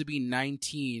supposed to be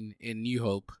 19 in New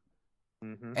Hope.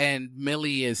 Mm-hmm. And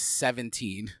Millie is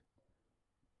 17.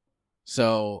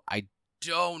 So I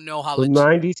don't know how. The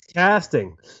 90s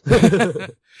casting.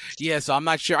 Yeah, so I'm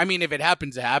not sure. I mean, if it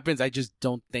happens, it happens. I just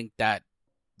don't think that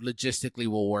logistically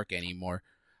will work anymore.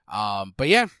 But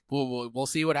yeah, we'll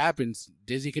see what happens.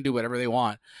 Disney can do whatever they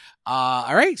want.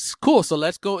 All right, cool. So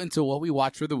let's go into what we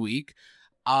watched for the week.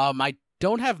 I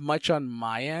don't have much on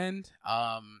my end.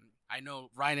 I know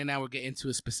Ryan and I will get into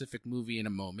a specific movie in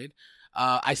a moment.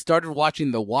 I started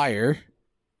watching The Wire.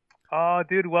 Oh,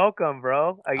 dude, welcome,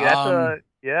 bro.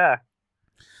 Yeah.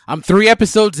 I'm 3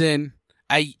 episodes in.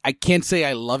 I can't say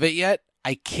I love it yet.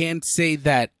 I can't say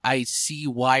that I see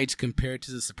why it's compared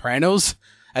to The Sopranos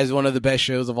as one of the best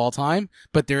shows of all time,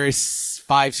 but there is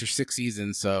 5 or 6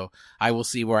 seasons, so I will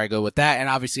see where I go with that. And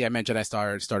obviously I mentioned I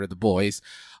started The Boys.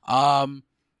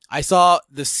 I saw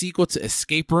the sequel to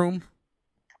Escape Room.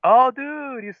 Oh,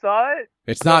 dude, you saw it?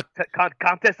 It's not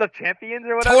Contest of Champions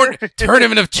or whatever.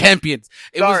 Tournament of Champions.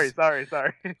 Sorry.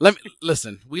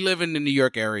 Listen, we live in the New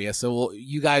York area, so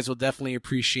you guys will definitely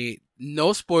appreciate.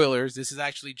 No spoilers. This is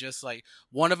actually just like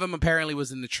one of them. Apparently,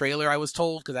 was in the trailer. I was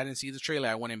told because I didn't see the trailer.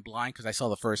 I went in blind because I saw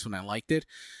the first one. I liked it.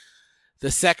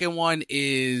 The second one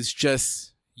is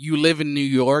just you live in New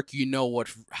York. You know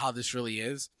how this really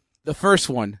is. The first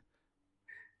one.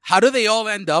 How do they all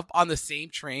end up on the same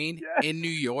train in New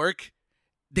York?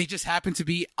 They just happen to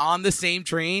be on the same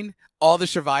train. All the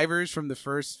survivors from the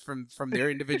first, from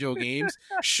their individual games.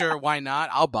 Sure, why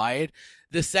not? I'll buy it.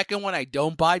 The second one I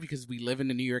don't buy because we live in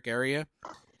the New York area.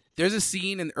 There's a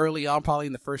scene early on, probably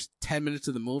in the first 10 minutes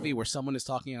of the movie, where someone is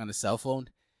talking on a cell phone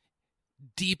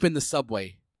deep in the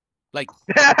subway. Like,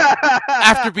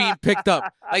 after being picked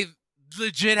up. Like,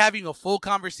 legit having a full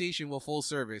conversation with full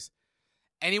service.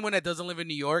 Anyone that doesn't live in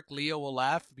New York, Leo will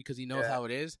laugh because he knows how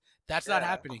it is. That's not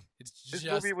happening. This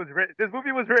movie was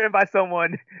written by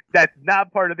someone that's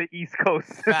not part of the East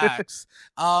Coast. Facts.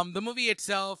 The movie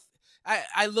itself,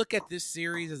 I look at this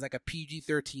series as like a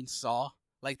PG-13 Saw.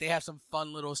 Like, they have some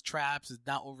fun little traps. It's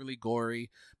not overly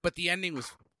gory, but the ending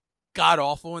was god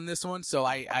awful in this one. So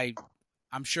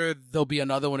I'm sure there'll be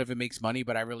another one if it makes money,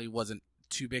 but I really wasn't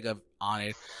too big of on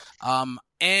it.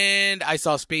 And I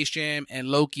saw Space Jam and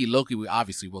Loki. Loki, we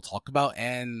obviously will talk about,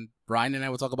 and Brian and I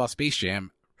will talk about Space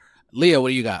Jam. Leo, what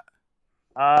do you got?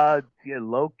 Yeah,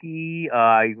 Loki.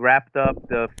 I wrapped up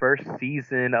the first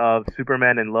season of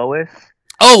Superman and Lois.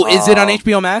 Oh, is it on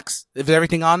HBO Max? Is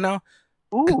everything on now?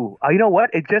 Ooh, you know what?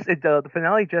 The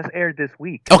finale just aired this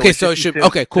week. Okay, so it should.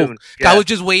 Okay, cool. Yeah. I was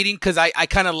just waiting because I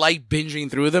kind of like binging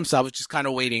through them, so I was just kind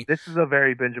of waiting. This is a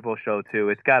very bingeable show too.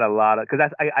 It's got a lot of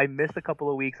because I missed a couple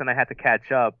of weeks and I had to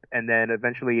catch up, and then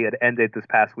eventually it ended this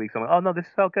past week. So I'm like, oh no, this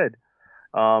felt good.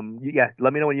 Yeah,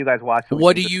 let me know when you guys watch. So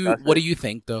What do you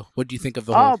think though? What do you think of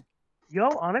the whole?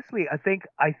 Honestly, I think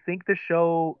the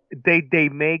show they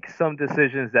make some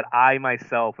decisions that I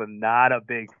myself am not a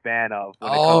big fan of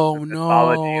when it comes to the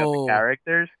mythology of the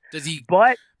characters. Does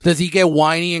he get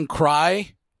whiny and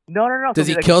cry? No. Does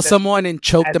he kill someone and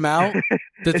choke them out?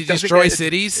 Does he destroy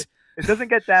cities? It doesn't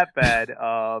get that bad.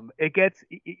 It gets,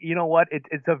 you know what?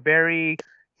 It's a very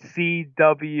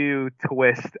CW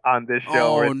twist on this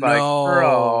show. Where it's like,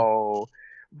 bro.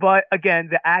 But again,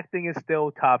 the acting is still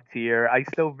top tier. I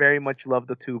still very much love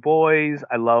the two boys.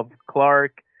 I love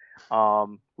Clark.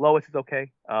 Lois is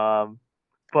okay. But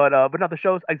no, the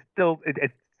shows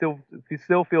it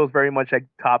still feels very much like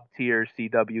top tier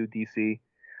CW DC.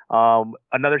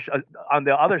 Another on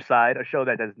the other side, a show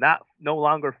that does no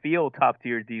longer feel top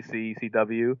tier DC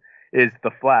CW is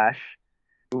The Flash,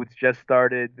 who's just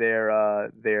started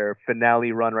their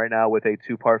finale run right now with a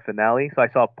 2-part finale. So I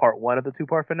saw part 1 of the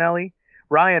 2-part finale.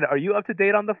 Ryan, are you up to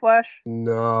date on The Flash?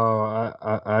 No,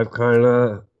 I've kind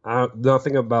of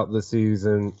nothing about the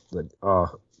season. Like,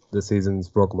 the season's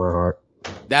broke my heart.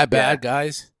 That bad,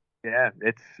 guys? Yeah,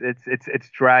 it's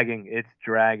dragging. It's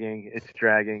dragging.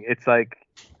 It's like,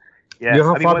 yeah. You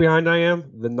know how far behind I am?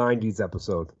 The '90s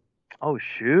episode. Oh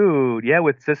shoot! Yeah,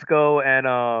 with Cisco and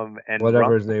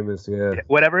whatever his name is. Yeah.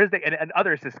 Whatever his name and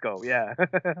other Cisco. Yeah.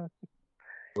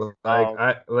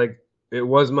 It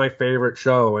was my favorite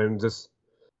show, and just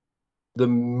the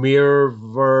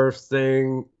Mirrorverse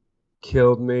thing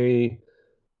killed me.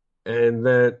 And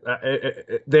then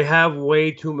they have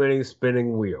way too many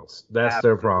spinning wheels. That's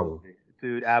their problem.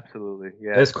 Dude, absolutely.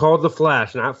 Yeah. It's called The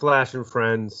Flash, not Flash and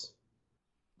Friends.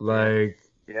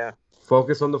 Yeah.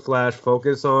 Focus on The Flash.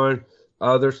 Focus on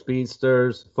other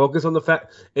speedsters. Focus on the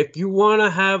fact. If you want to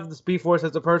have the Speed Force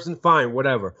as a person, fine,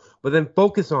 whatever. But then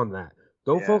focus on that.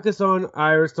 Don't focus on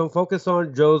Iris. Don't focus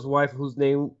on Joe's wife, whose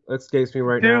name escapes me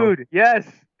right now. Dude, yes.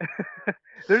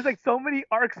 There's like so many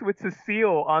arcs with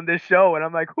Cecile on this show, and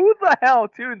I'm like, who the hell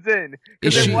tunes in?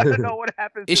 Because they want to know what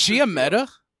happens. Is she a meta?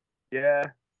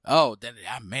 Yeah. Oh, then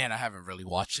man, I haven't really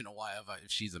watched in a while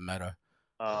if she's a meta.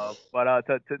 But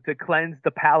to cleanse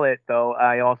the palate, though,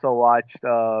 I also watched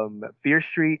Fear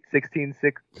Street 16-6.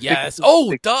 Yes.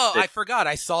 Oh, duh! I forgot.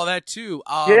 I saw that too.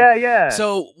 Yeah.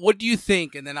 So, what do you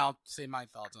think? And then I'll say my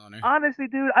thoughts on it. Honestly,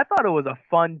 dude, I thought it was a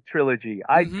fun trilogy.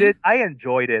 I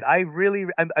enjoyed it.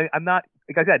 I'm not,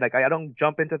 like I said, I don't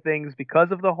jump into things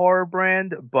because of the horror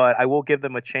brand, but I will give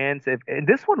them a chance. And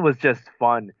this one was just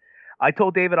fun. I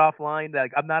told David offline that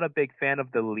I'm not a big fan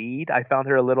of the lead. I found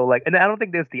her a little and I don't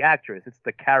think there's the actress, it's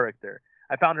the character.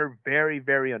 I found her very,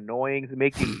 very annoying,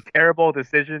 making terrible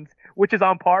decisions, which is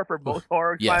on par for most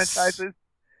horror franchises.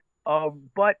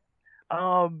 But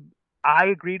I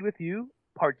agreed with you.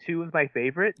 Part 2 was my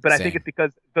favorite, but Same. I think it's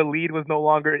because the lead was no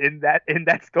longer in that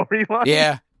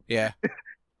storyline. Yeah.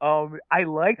 I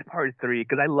liked part 3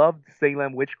 because I loved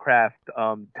Salem witchcraft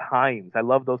times. I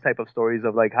love those type of stories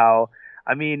of like how.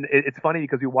 I mean, it's funny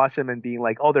because you watch them and being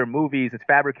like, oh, they're movies, it's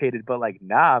fabricated, but like,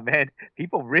 nah, man,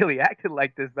 people really acted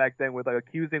like this back then with like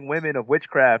accusing women of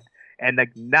witchcraft and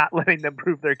like not letting them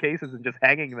prove their cases and just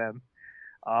hanging them.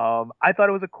 I thought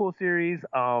it was a cool series.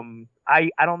 I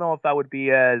don't know if I would be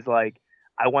as like,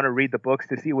 I want to read the books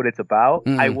to see what it's about.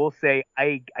 I will say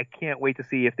I can't wait to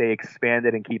see if they expand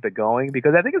it and keep it going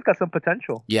because I think it's got some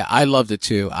potential. Yeah, I loved it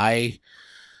too.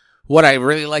 What I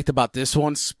really liked about this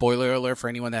one, spoiler alert for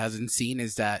anyone that hasn't seen,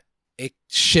 is that it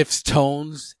shifts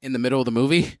tones in the middle of the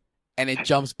movie and it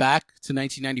jumps back to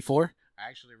 1994. I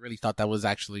actually really thought that was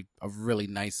actually a really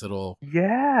nice little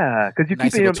because you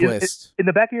nice keep little twist. In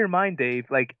the back of your mind, Dave.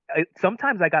 Like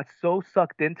sometimes I got so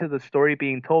sucked into the story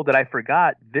being told that I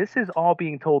forgot this is all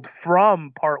being told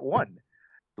from part 1.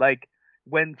 Like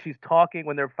when she's talking,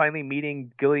 when they're finally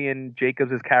meeting Gillian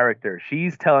Jacobs' character,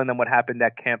 she's telling them what happened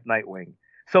at Camp Nightwing.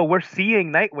 So we're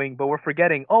seeing Nightwing, but we're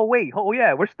forgetting. Oh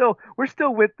yeah, we're still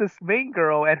with this main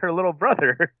girl and her little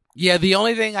brother. Yeah, the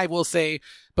only thing I will say,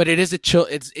 but it is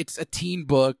it's a teen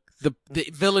book, the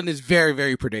villain is very,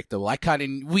 very predictable.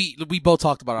 We both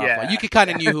talked about it offline. You could kind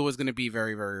of knew who it was going to be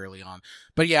very, very early on.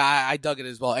 But yeah, I dug it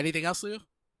as well. Anything else, Leo?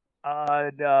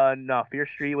 No. Fear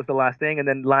Street was the last thing, and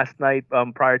then last night,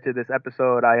 prior to this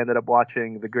episode, I ended up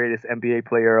watching the greatest NBA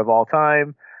player of all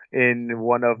time in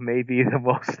one of maybe the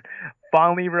most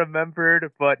fondly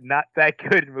remembered but not that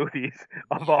good movies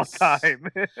of all time.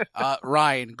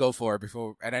 Ryan, go for it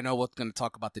and I know we're going to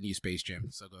talk about the new Space Jam,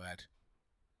 so go ahead.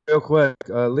 Real quick,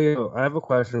 Leo, I have a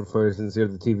question for you since you're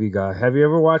the TV guy. Have you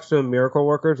ever watched Miracle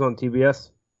Workers on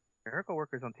TBS? Miracle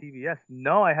Workers on TBS?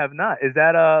 No, I have not. Is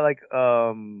that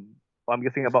I'm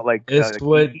guessing about it's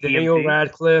with Daniel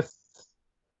Radcliffe.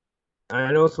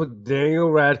 I know it's with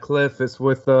Daniel Radcliffe. It's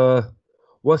with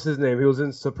what's his name? He was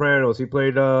in Sopranos. He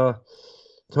played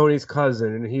Tony's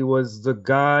cousin, and he was the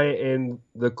guy in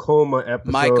the Coma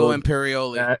episode. Michael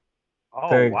Imperioli.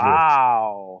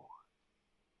 Wow.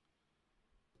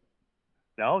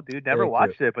 No, dude, never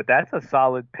watched it, but that's a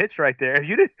solid pitch right there.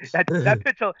 You did that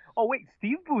pitch. Oh wait,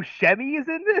 Steve Buscemi is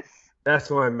in this. That's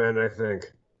what I meant, I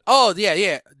think. Oh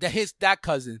yeah. That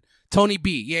cousin, Tony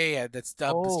B. Yeah. That's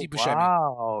Steve Buscemi.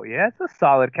 Wow, yeah, it's a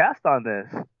solid cast on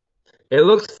this. It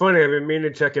looks funny. I've been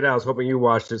meaning to check it out. I was hoping you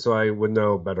watched it so I would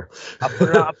know better. I'll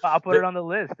put it on the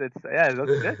list. It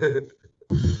looks good.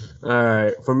 All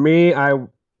right, for me,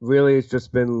 it's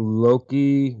just been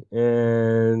Loki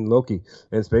and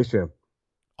Space Jam.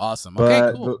 Awesome.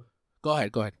 Okay, cool. Go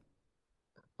ahead.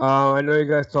 I know you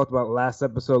guys talked about last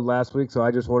episode last week, so I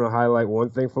just want to highlight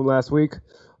one thing from last week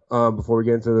before we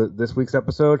get into this week's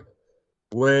episode.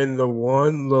 When the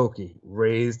one Loki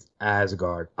raised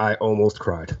Asgard, I almost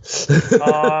cried.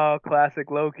 Oh,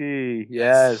 classic Loki.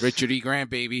 Yes. Richard E.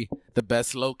 Grant, baby. The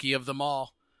best Loki of them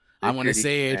all. I want to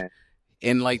say it.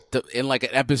 In like an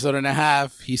episode and a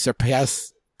half, he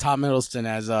surpassed Tom Hiddleston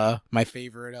as my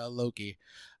favorite Loki.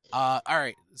 All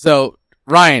right, so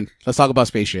Ryan, let's talk about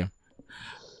Space Jam.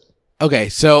 Okay,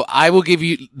 so I will give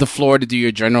you the floor to do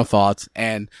your general thoughts,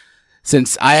 and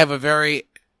since I have a very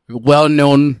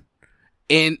well-known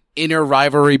inner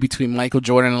rivalry between Michael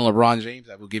Jordan and LeBron James,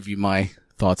 I will give you my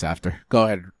thoughts after. Go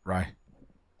ahead, Ryan.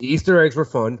 The Easter eggs were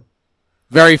fun.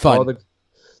 Very fun.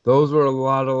 Those were a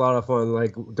lot of fun.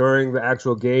 Like during the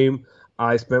actual game,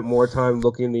 I spent more time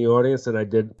looking in the audience than I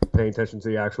did paying attention to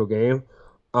the actual game.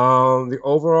 The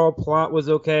overall plot was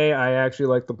okay. I actually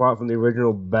liked the plot from the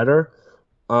original better.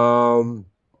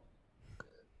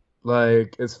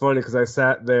 It's funny because I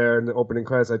sat there in the opening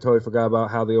credits. I totally forgot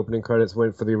about how the opening credits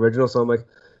went for the original. So I'm like,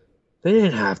 they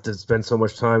didn't have to spend so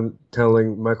much time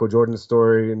telling Michael Jordan's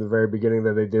story in the very beginning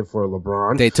that they did for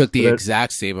LeBron. They took the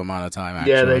exact same amount of time,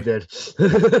 actually. Yeah, they did.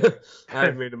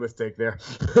 I made a mistake there.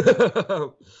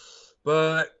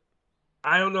 But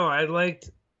I don't know. I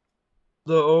liked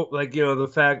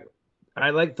the fact I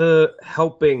like the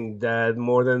helping dad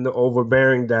more than the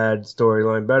overbearing dad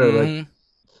storyline better. Mm-hmm.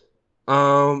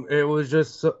 It was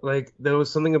just there was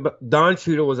something about Don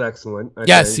Cheadle was excellent. I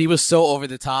think. He was so over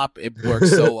the top. It worked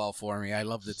so well for me. I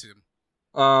loved it too.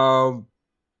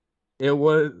 It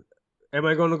was. Am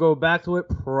I going to go back to it?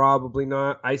 Probably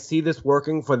not. I see this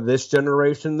working for this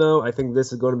generation, though. I think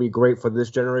this is going to be great for this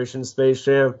generation Space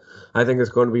Jam. I think it's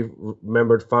going to be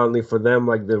remembered fondly for them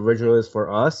like the original is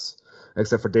for us,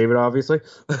 except for David, obviously.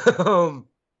 But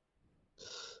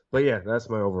yeah, that's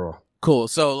my overall. Cool.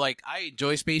 So, I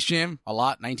enjoy Space Jam a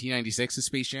lot. 1996 is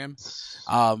Space Jam.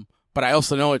 But I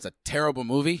also know it's a terrible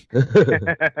movie.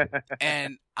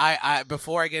 And I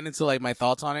before I get into my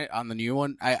thoughts on it, on the new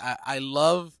one, I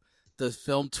love the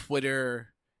film Twitter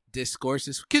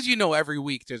discourses, because every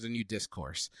week there's a new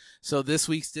discourse. So this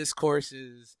week's discourse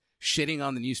is shitting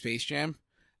on the new Space Jam,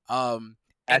 and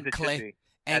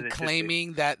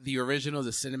claiming that the original is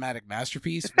a cinematic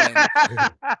masterpiece. When,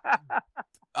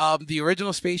 the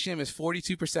original Space Jam is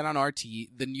 42% on RT.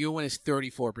 The new one is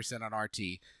 34% on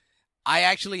RT. I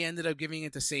actually ended up giving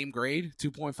it the same grade,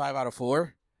 2.5 out of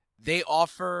 4. They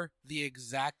offer the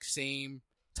exact same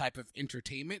type of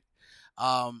entertainment.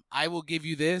 I will give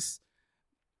you this.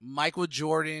 Michael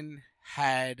Jordan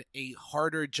had a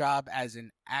harder job as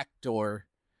an actor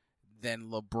than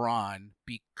LeBron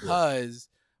because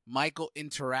Michael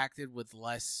interacted with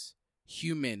less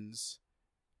humans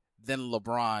than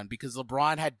LeBron, because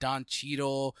LeBron had Don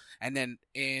Cheadle, and then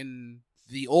in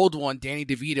the old one, Danny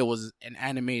DeVito was an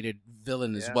animated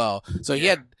villain as well. So he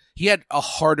had a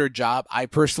harder job, I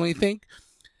personally think.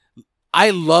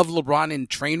 I love LeBron in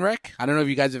Trainwreck. I don't know if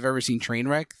you guys have ever seen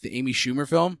Trainwreck, the Amy Schumer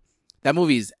film. That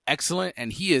movie is excellent,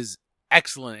 and he is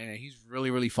excellent in it. He's really,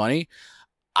 really funny.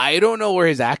 I don't know where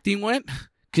his acting went,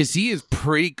 because he is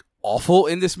pretty awful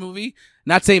in this movie.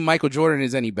 Not saying Michael Jordan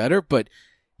is any better, but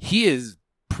he is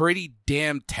pretty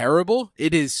damn terrible.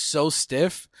 It is so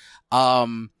stiff.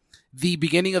 The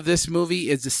beginning of this movie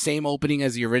is the same opening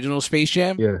as the original Space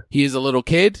Jam. Yeah. He is a little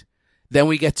kid. Then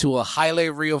we get to a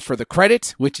highlight reel for the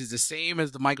credits, which is the same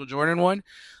as the Michael Jordan one.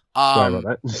 Sorry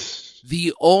about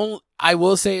that. I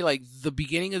will say, like, the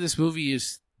beginning of this movie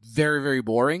is very, very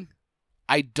boring.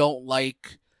 I don't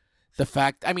like the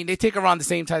fact, I mean, they take around the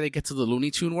same time they get to the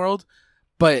Looney Tune world,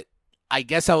 but I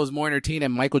guess I was more entertained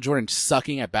at Michael Jordan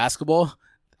sucking at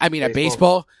at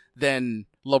baseball than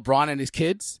LeBron and his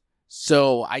kids.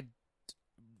 So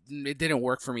it didn't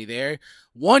work for me there.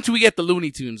 Once we get the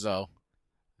Looney Tunes, though,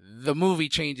 the movie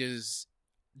changes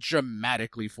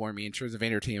dramatically for me in terms of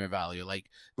entertainment value. Like,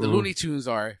 the Looney Tunes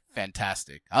are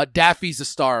fantastic. Daffy's the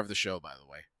star of the show, by the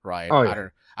way, Ryan. Oh, yeah.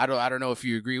 I don't know if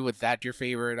you agree with that. Your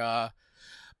favorite,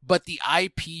 but the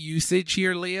IP usage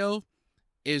here, Leo,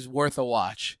 is worth a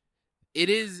watch. It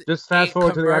is just fast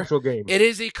forward to the actual game. It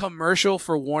is a commercial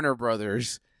for Warner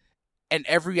Brothers, and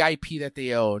every IP that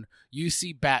they own. You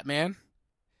see Batman.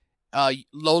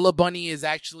 Lola Bunny is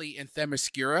actually in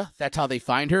Themyscira. That's how they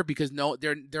find her, because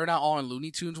they're not all in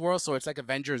Looney Tunes world, so it's like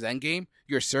Avengers Endgame.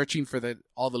 You're searching for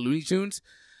all the Looney Tunes.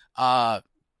 And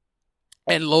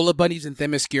Lola Bunny's in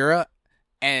Themyscira,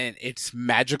 and it's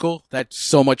magical. That's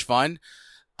so much fun.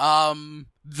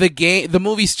 The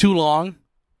movie's too long.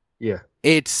 Yeah.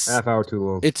 It's half hour too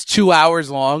long. It's 2 hours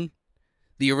long.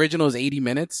 The original is 80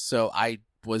 minutes, so I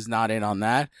was not in on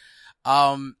that.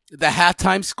 The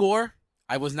halftime score,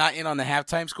 I was not in on the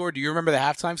halftime score. Do you remember the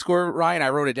halftime score, Ryan? I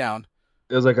wrote it down.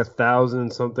 It was like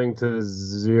 1,000 something to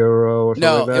 0 or something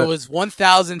like that. No, it was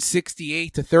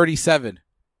 1,068 to 37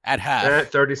 at half.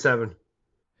 At 37.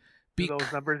 Do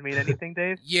those numbers mean anything,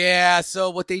 Dave? Yeah, so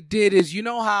what they did is,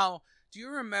 do you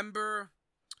remember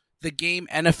the game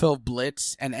NFL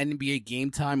Blitz and NBA Game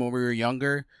Time when we were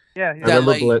younger? Yeah. I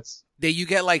remember Blitz. You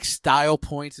get like style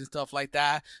points and stuff like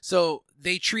that. So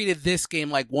they treated this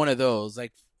game like one of those,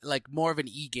 like more of an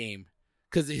e-game,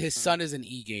 because his son is an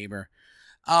e-gamer.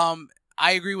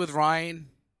 I agree with Ryan.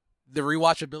 The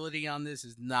rewatchability on this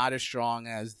is not as strong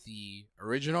as the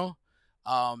original.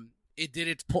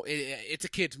 It's a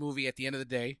kid's movie at the end of the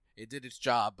day. It did its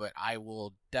job, but I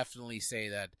will definitely say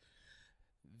that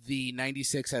the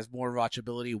 96 has more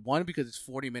watchability. One, because it's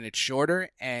 40 minutes shorter,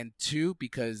 and two,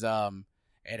 because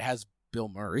it has Bill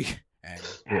Murray. And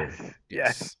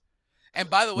yes. And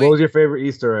by the way, what was your favorite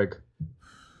Easter egg?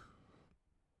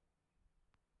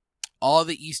 All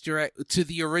the Easter egg to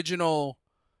the original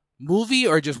movie,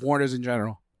 or just Warner's in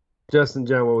general? Just in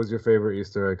general, what was your favorite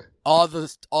Easter egg? All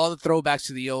the throwbacks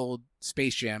to the old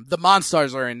Space Jam. The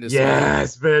Monstars are in this.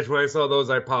 Yes, bitch. When I saw those,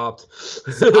 I popped.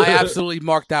 I absolutely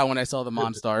marked out when I saw the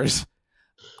Monstars.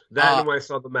 And when I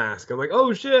saw the mask, I'm like,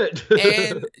 oh shit.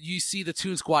 And you see the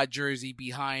Toon Squad jersey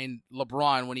behind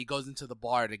LeBron when he goes into the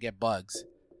bar to get Bugs.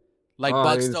 Like,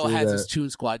 Bugs still has his Toon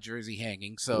Squad jersey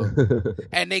hanging. So,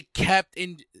 and they kept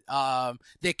hinting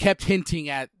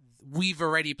at, we've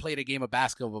already played a game of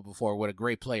basketball before with a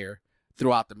great player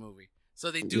throughout the movie. So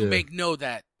they do make note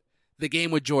that the game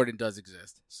with Jordan does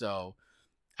exist. So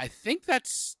I think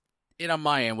that's it on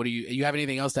my end. What do you have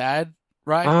anything else to add,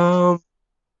 Ryan?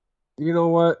 You know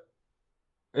what?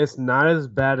 It's not as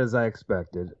bad as I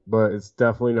expected, but it's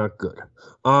definitely not good.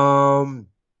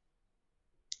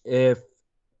 If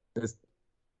it's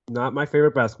not my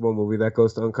favorite basketball movie, that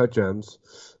goes to Uncut Gems.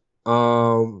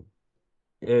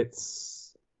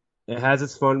 It has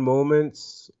its fun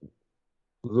moments.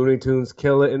 Looney Tunes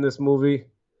kill it in this movie.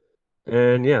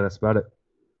 And yeah, that's about it.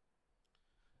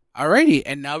 Alrighty,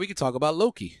 and now we can talk about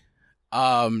Loki.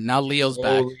 Now Leo's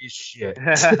back. Holy shit.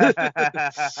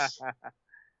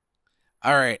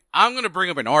 All right, I'm going to bring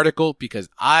up an article because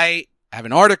I have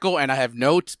an article and I have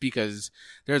notes because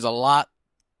there's a lot.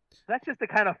 That's just the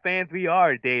kind of fans we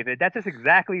are, David. That's just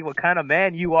exactly what kind of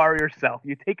man you are yourself.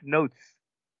 You take notes.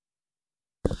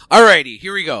 Alrighty,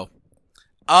 here we go.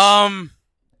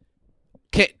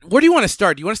 Where do you want to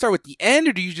start? Do you want to start with the end,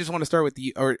 or do you just want to start with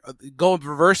or go in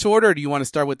reverse order, or do you want to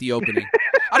start with the opening?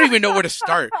 I don't even know where to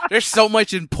start. There's so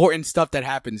much important stuff that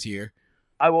happens here.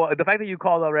 The fact that you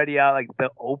called already out like the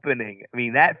opening. I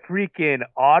mean, that freaking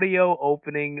audio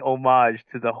opening homage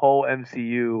to the whole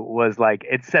MCU was like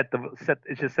it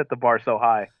just set the bar so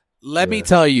high. Let me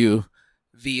tell you,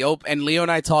 and Leo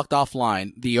and I talked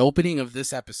offline. The opening of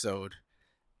this episode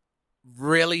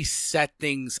really set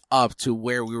things up to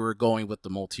where we were going with the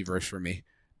multiverse for me,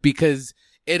 because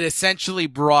it essentially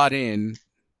brought in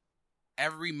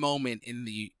every moment in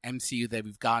the MCU that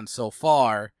we've gotten so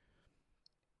far,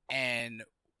 and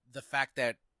the fact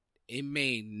that it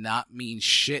may not mean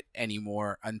shit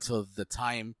anymore until the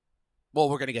time Well,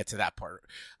 we're gonna get to that part.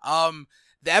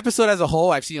 The episode as a whole,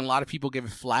 I've seen a lot of people give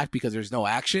it flack because there's no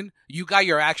action. You got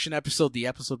your action episode the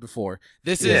episode before.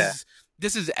 This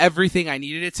is everything I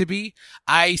needed it to be.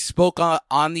 I spoke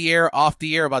on the air, off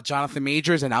the air about Jonathan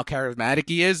Majors and how charismatic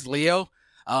he is. Leo,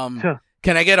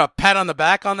 can I get a pat on the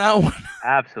back on that one?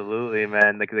 Absolutely,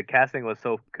 man. Like the casting was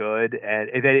so good,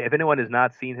 and if anyone has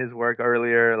not seen his work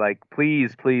earlier, like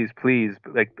please,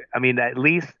 like I mean, at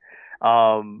least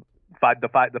the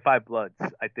Five Bloods,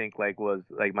 I think like was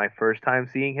like my first time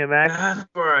seeing him act. That's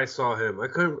where I saw him.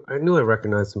 I knew I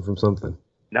recognized him from something.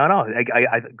 No,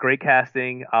 I great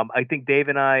casting. I think Dave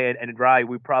and I and Rye,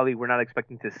 we probably were not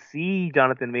expecting to see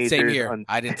Jonathan Majors. Same here. Until,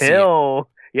 I didn't see it.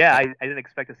 Yeah, I didn't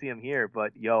expect to see him here,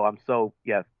 but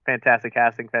fantastic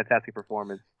casting, fantastic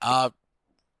performance. I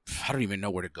don't even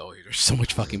know where to go here. There's so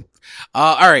much fucking.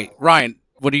 All right, Ryan.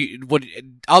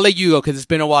 I'll let you go because it's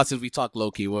been a while since we talked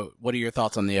Loki. What are your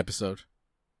thoughts on the episode?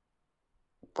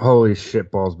 Holy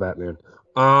shit balls, Batman.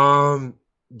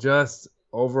 Just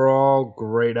overall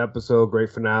great episode,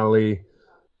 great finale,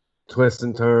 twists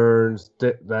and turns.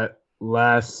 That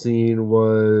last scene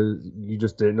was you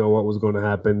just didn't know what was going to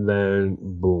happen. Then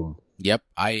boom. Yep,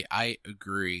 I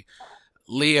agree.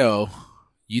 Leo,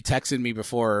 you texted me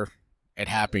before it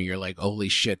happened. You're like, holy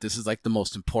shit, this is like the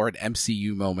most important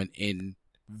MCU moment in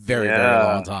very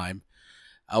long time.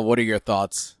 What are your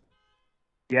thoughts?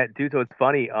 Yeah, dude, so it's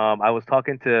funny. I was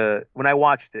talking to when I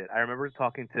watched it, I remember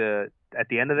talking to at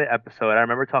the end of the episode, I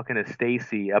remember talking to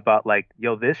Stacy about like,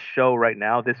 yo, this show right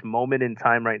now, this moment in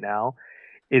time right now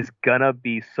is gonna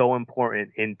be so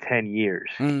important in 10 years.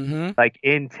 Mm-hmm. Like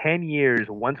in 10 years,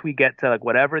 once we get to like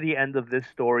whatever the end of this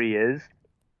story is,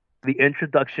 the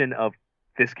introduction of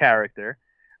this character,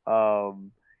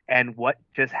 and what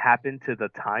just happened to the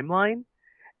timeline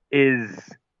is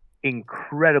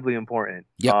incredibly important.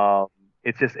 Yep.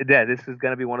 It's just this is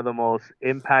going to be one of the most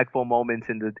impactful moments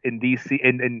in DC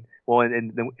in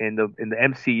the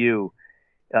MCU,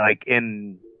 like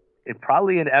in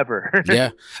probably in ever. Yeah,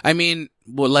 I mean,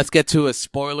 well, let's get to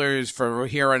spoilers for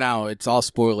here and now. It's all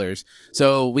spoilers.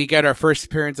 So we get our first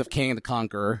appearance of Kang the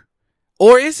Conqueror,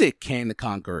 or is it Kang the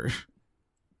Conqueror?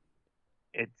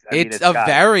 It's a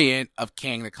variant of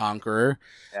Kang the Conqueror.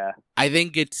 Yeah, I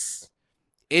think it's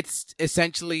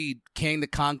essentially Kang the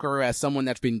Conqueror as someone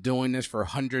that's been doing this for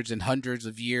hundreds and hundreds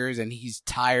of years, and he's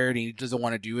tired and he doesn't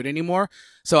want to do it anymore.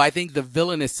 So I think the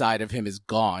villainous side of him is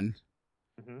gone.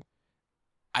 Mm-hmm.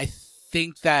 I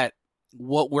think that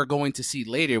what we're going to see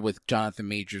later with Jonathan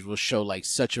Majors will show like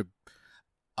such an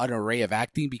array of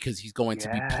acting because he's going to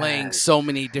be playing so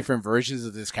many different versions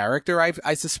of this character.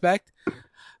 I suspect.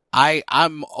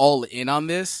 I'm all in on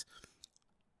this.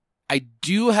 I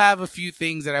do have a few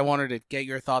things that I wanted to get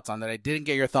your thoughts on that I didn't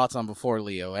get your thoughts on before,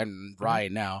 Leo, and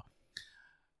Ryan now.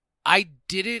 I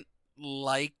didn't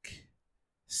like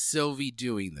Sylvie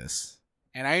doing this.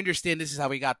 And I understand this is how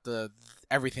we got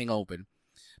everything open.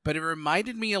 But it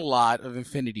reminded me a lot of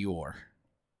Infinity War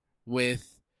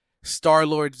with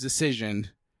Star-Lord's decision.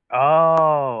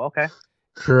 Oh, okay.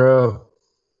 True.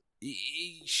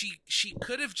 She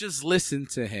could have just listened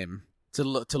to him, to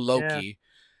Loki. Yeah.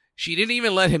 She didn't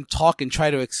even let him talk and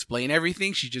try to explain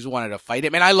everything. She just wanted to fight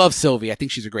him. And I love Sylvie. I think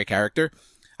she's a great character.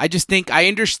 I just think I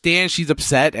understand she's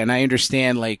upset, and I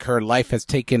understand like her life has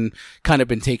been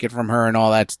taken from her and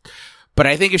all that. But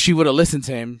I think if she would have listened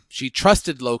to him, she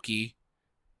trusted Loki.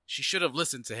 She should have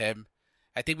listened to him.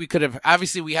 I think we could have.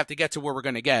 Obviously, we have to get to where we're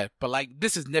gonna get. But like,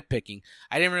 this is nitpicking.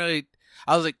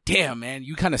 I was like, damn, man,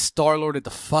 you kind of Star-Lorded the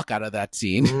fuck out of that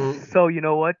scene. So you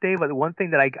know what, Dave? The one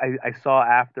thing that I saw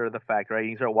after the fact, right?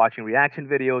 You start watching reaction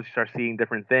videos, you start seeing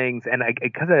different things, and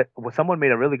someone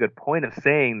made a really good point of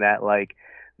saying that like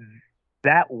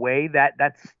that way that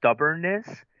stubbornness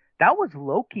that was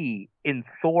Loki in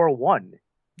Thor 1.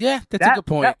 Yeah, that's a good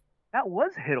point. That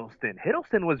was Hiddleston.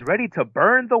 Hiddleston was ready to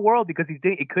burn the world because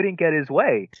he couldn't get his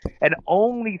way. And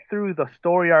only through the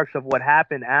story arcs of what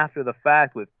happened after the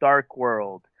fact with Dark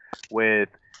World, with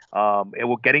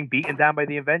getting beaten down by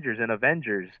the Avengers,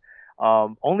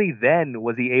 only then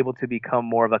was he able to become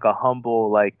more of like a humble,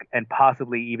 like, and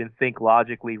possibly even think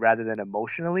logically rather than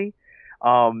emotionally.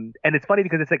 And it's funny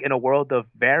because it's like in a world of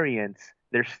variants,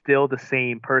 they're still the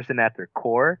same person at their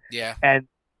core. Yeah.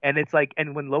 And it's like,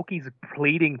 and when Loki's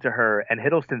pleading to her and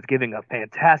Hiddleston's giving a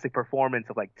fantastic performance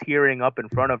of like tearing up in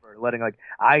front of her, letting like,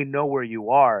 I know where you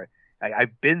are.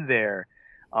 I've been there.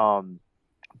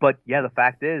 But yeah, the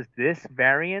fact is this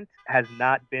variant has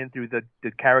not been through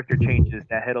the character changes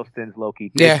that Hiddleston's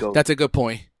Loki did. Yeah, that's a good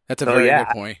point. That's a very good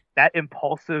point. That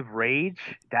impulsive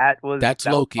rage, that's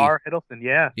Loki. Was Hiddleston.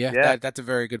 Yeah. That's a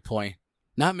very good point.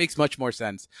 That makes much more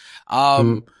sense.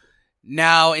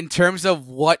 Now, in terms of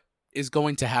what is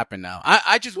going to happen now,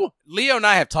 I just Leo and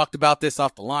I have talked about this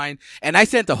off the line, and I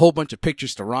sent a whole bunch of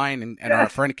pictures to Ryan and our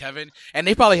friend Kevin, and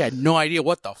they probably had no idea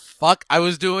what the fuck I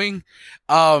was doing.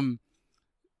 The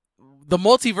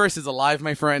multiverse is alive,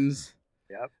 my friends.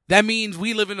 Yep. That means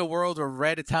we live in a world where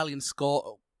Red Italian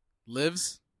Skull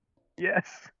lives. Yes.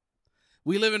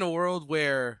 We live in a world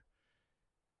where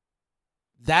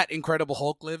that Incredible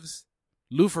Hulk lives.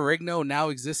 Lou Ferrigno now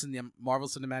exists in the Marvel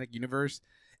Cinematic Universe.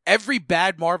 Every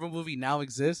bad Marvel movie now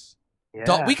exists.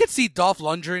 Yeah. We could see Dolph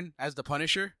Lundgren as the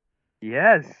Punisher.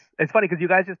 Yes. It's funny because you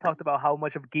guys just talked about how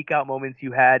much of geek out moments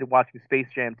you had watching Space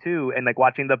Jam 2 and like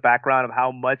watching the background of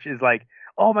how much is like,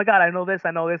 oh my God, I know this,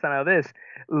 I know this, I know this.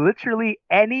 Literally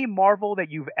any Marvel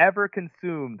that you've ever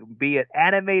consumed, be it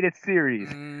animated series,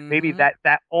 maybe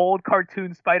that old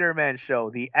cartoon Spider-Man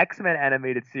show, the X-Men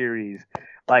animated series,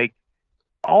 like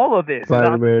all of this.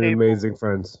 Spider-Man and Amazing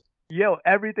Friends. Yo,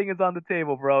 everything is on the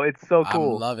table, bro. It's so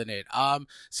cool. I'm loving it.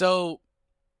 So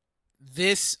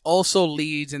this also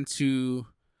leads into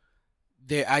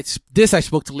I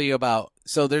spoke to Leo about.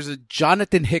 So there's a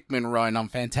Jonathan Hickman run on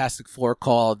Fantastic Four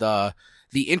called the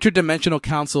Interdimensional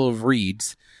Council of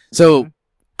Reeds. So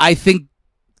I think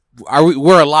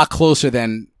we're a lot closer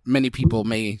than many people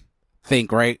may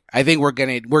think, right? I think we're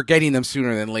getting them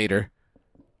sooner than later.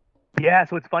 Yeah,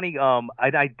 so it's funny. Again,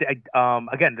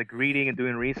 the reading and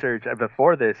doing research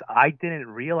before this, I didn't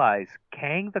realize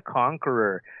Kang the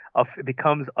Conqueror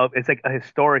it's like a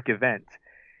historic event.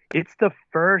 It's the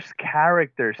first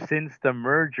character since the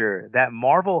merger that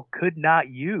Marvel could not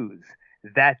use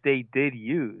that they did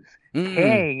use.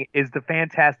 Kang is the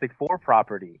Fantastic Four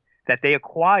property that they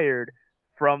acquired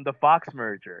from the Fox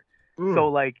merger. So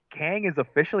like Kang is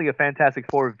officially a Fantastic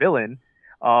Four villain.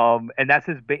 And that's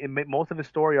most of his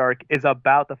story arc is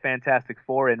about the Fantastic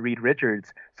Four and Reed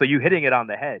Richards. So you hitting it on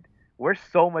the head. We're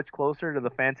so much closer to the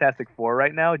Fantastic Four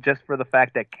right now just for the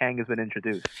fact that Kang has been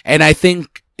introduced. And I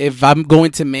think if I'm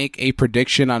going to make a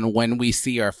prediction on when we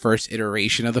see our first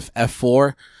iteration of the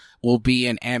F4, will be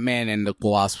in Ant-Man and the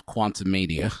Wasp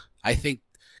Quantumania. I think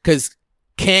because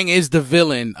Kang is the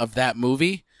villain of that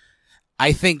movie.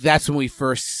 I think that's when we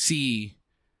first see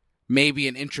maybe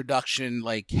an introduction,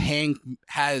 like Hank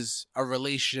has a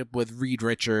relationship with Reed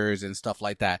Richards and stuff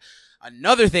like that.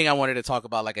 Another thing I wanted to talk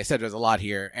about, like I said, there's a lot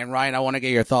here. And Ryan, I want to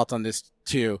get your thoughts on this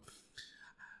too.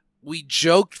 We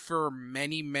joked for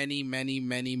many, many, many,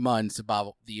 many months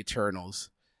about the Eternals.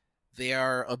 They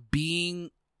are a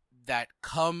being that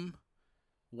come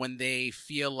when they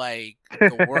feel like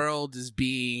the world is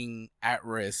being at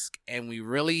risk. And we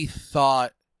really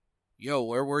thought, yo,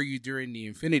 where were you during the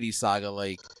Infinity Saga?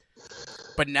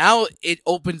 But now it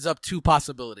opens up two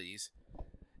possibilities.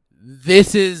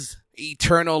 This is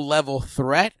Eternal level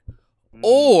threat,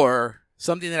 or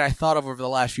something that I thought of over the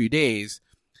last few days.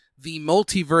 The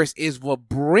multiverse is what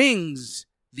brings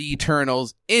the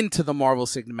Eternals into the Marvel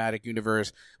Cinematic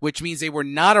Universe, which means they were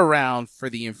not around for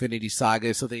the Infinity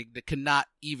Saga, so they could not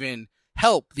even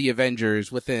help the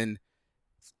Avengers within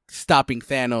stopping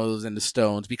Thanos and the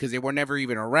stones because they were never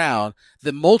even around.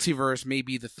 The multiverse may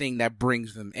be the thing that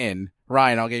brings them in.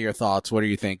 Ryan, I'll get your thoughts. What do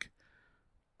you think?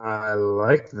 I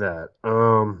like that.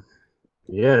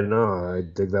 Yeah, no, I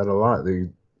dig that a lot.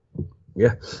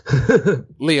 Yeah.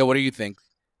 Leo, what do you think?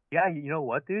 Yeah, you know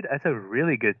what, dude? That's a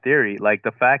really good theory. Like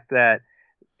the fact that,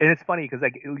 and it's funny because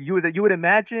like you would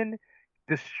imagine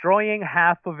destroying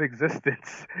half of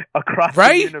existence across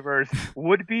the universe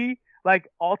would be like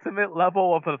ultimate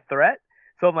level of a threat.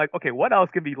 So I'm like, okay, what else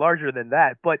can be larger than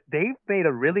that? But they've made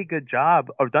a really good job,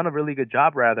 or done a really good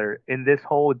job rather, in this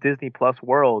whole Disney Plus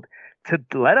world to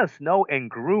let us know and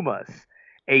groom us.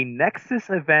 A Nexus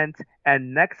event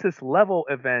and Nexus level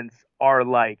events are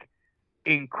like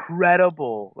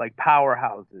incredible, like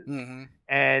powerhouses.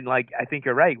 And like, I think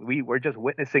you're right. We're just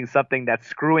witnessing something that's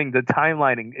screwing the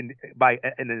timeline in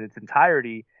its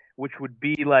entirety, which would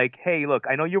be like, hey, look,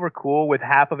 I know you were cool with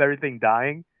half of everything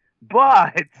dying,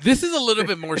 but this is a little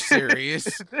bit more serious.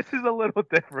 This is a little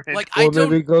different. Like,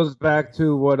 maybe it goes back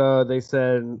to what they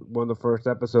said in one of the first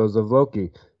episodes of Loki.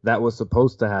 That was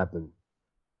supposed to happen.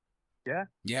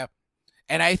 Yeah.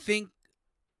 And I think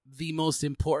the most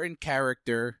important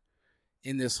character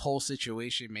in this whole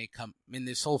situation in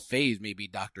this whole phase may be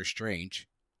Doctor Strange.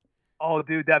 Oh,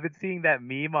 dude, I've been seeing that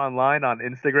meme online on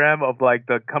Instagram of like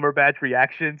the Cumberbatch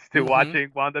reactions to watching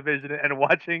WandaVision and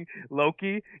watching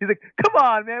Loki. He's like, "Come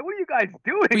on, man, what are you guys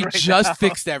doing? We right just now?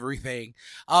 fixed everything."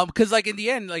 Because like in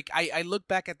the end, like I look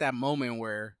back at that moment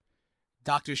where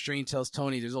Doctor Strange tells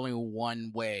Tony, "There's only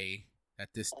one way that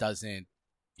this doesn't,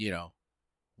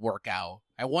 work out."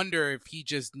 I wonder if he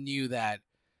just knew that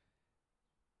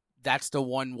that's the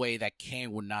one way that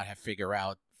Kang would not have figured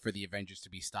out for the Avengers to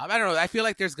be stopped. I don't know. I feel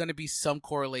like there's going to be some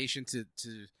correlation to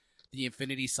the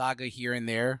Infinity Saga here and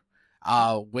there,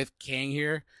 with Kang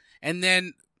here, and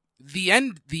then the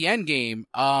end game.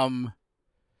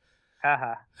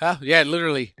 Yeah,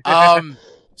 literally.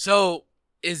 So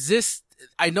is this?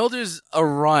 I know there's a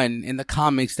run in the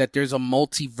comics that there's a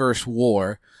multiverse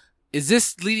war. Is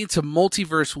this leading to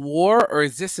multiverse war, or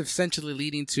is this essentially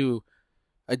leading to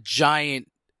a giant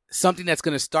something that's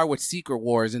going to start with Secret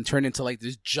Wars and turn into like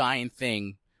this giant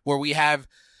thing where we have,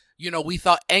 we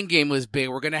thought Endgame was big.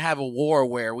 We're going to have a war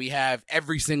where we have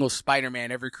every single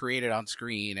Spider-Man ever created on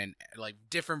screen and like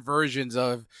different versions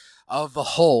of the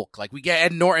Hulk. Like we get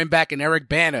Ed Norton back and Eric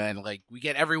Bana and like we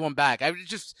get everyone back.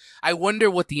 I wonder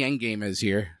what the Endgame is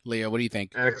here. Leo, what do you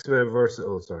think? X-Men versus,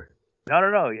 oh, sorry.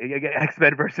 No.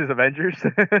 X-Men versus Avengers.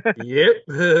 Yep.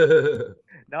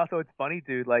 No, so it's funny,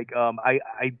 dude. Like,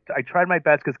 I tried my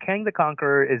best because Kang the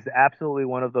Conqueror is absolutely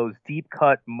one of those deep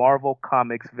cut Marvel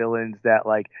Comics villains that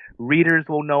like readers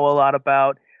will know a lot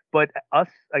about, but us,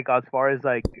 like as far as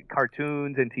like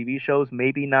cartoons and TV shows,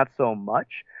 maybe not so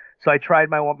much. So I tried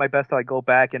my best to like go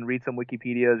back and read some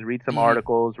Wikipedias, read some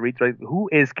articles, read like, who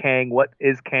is Kang, what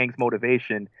is Kang's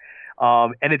motivation.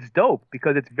 And it's dope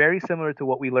because it's very similar to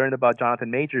what we learned about Jonathan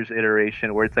Majors'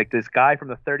 iteration, where it's like this guy from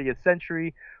the 30th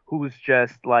century who's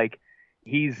just like,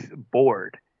 he's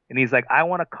bored. And he's like, I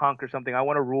want to conquer something. I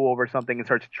want to rule over something, and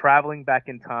starts traveling back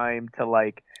in time to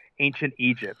like ancient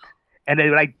Egypt. And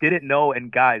then what I didn't know,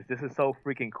 and guys, this is so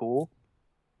freaking cool,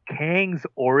 Kang's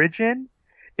origin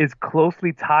is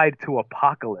closely tied to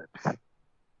Apocalypse,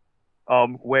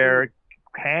 where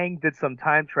Kang did some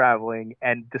time traveling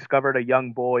and discovered a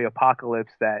young boy,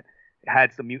 Apocalypse, that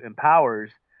had some mutant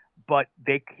powers, but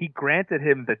he granted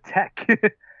him the tech.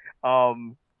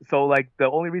 So like the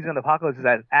only reason Apocalypse is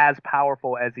as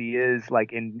powerful as he is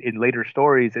like in later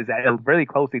stories is that it's really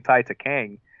closely tied to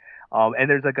Kang. And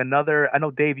there's like another, I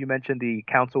know Dave, you mentioned the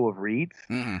Council of Reeds.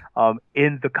 Mm-hmm.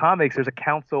 In the comics, there's a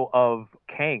Council of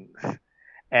Kangs.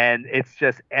 And it's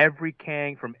just every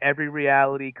Kang from every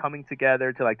reality coming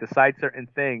together to like decide certain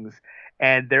things.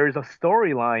 And there's a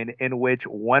storyline in which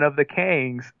one of the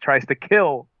Kangs tries to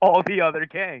kill all the other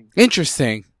Kangs.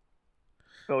 Interesting.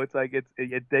 So it's like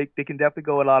they can definitely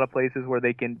go a lot of places where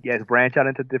they can branch out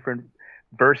into different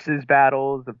versus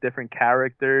battles of different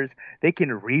characters. They can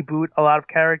reboot a lot of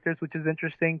characters, which is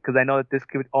interesting because I know that this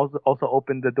could also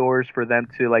open the doors for them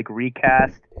to like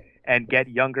recast and get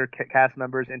younger cast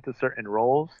members into certain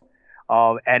roles.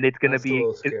 And it's going to be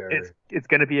it's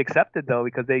going to be accepted though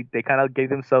because they kind of gave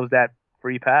themselves that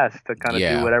free pass to kind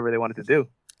of do whatever they wanted to do.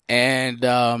 And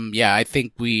I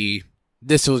think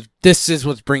this is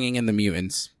what's bringing in the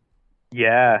mutants.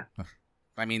 Yeah.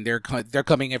 I mean, they're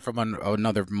coming in from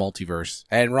another multiverse.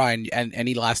 And Ryan, and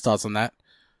any last thoughts on that?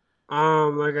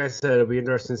 Like I said, it'll be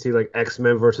interesting to see like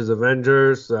X-Men versus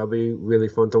Avengers. That'll be really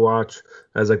fun to watch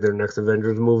as like their next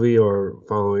Avengers movie or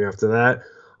following after that.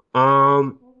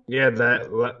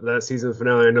 That season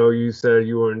finale. I know you said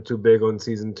you weren't too big on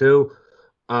season 2.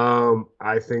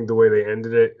 I think the way they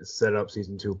ended it set up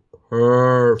season 2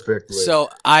 perfectly. So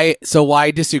why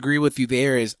I disagree with you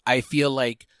there is I feel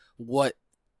like what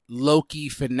Loki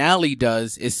finale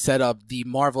does is set up the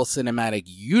Marvel Cinematic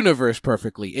Universe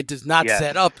perfectly. It does not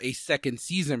set up a second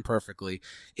season perfectly.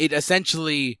 It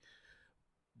essentially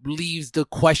leaves the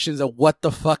questions of what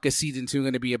the fuck is season 2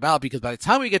 going to be about, because by the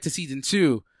time we get to season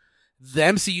 2, the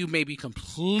MCU may be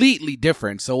completely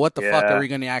different. So what the fuck are we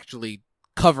going to actually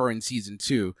cover in season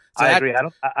 2? So I agree.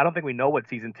 I don't think we know what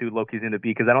season 2 Loki's going to be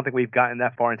because I don't think we've gotten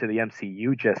that far into the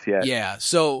MCU just yet. Yeah,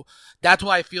 so that's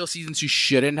why I feel season 2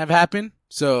 shouldn't have happened.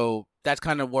 So that's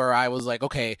kind of where I was like,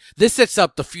 okay, this sets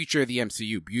up the future of the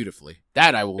MCU beautifully.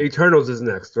 That I will. Eternals is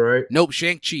next, right? Nope,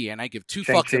 Shang-Chi, and I give two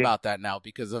fucks about that now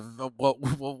because of what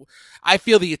I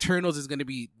feel the Eternals is going to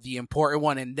be the important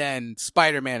one, and then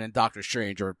Spider-Man and Doctor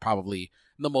Strange are probably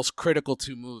the most critical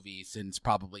 2 movies since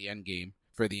probably Endgame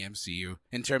for the MCU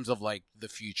in terms of like the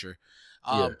future.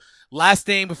 Last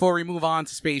thing before we move on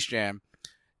to Space Jam,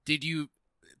 did you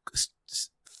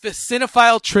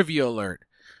cinephile trivia alert?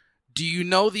 Do you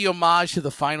know the homage to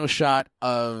the final shot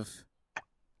of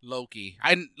Loki?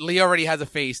 Lee already has a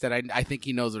face that I think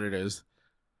he knows what it is.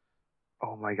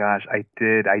 Oh my gosh, I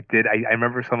did. I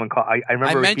remember someone call. I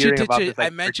remember hearing about this. I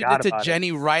mentioned it to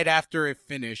Jenny right after it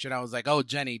finished, and I was like, "Oh,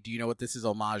 Jenny, do you know what this is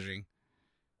homaging?"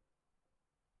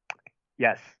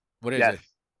 Yes. What is it?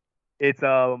 It's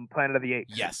Planet of the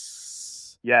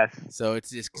Apes. Yes. So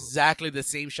it's exactly the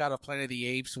same shot of Planet of the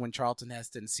Apes when Charlton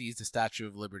Heston sees the Statue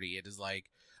of Liberty. It is like,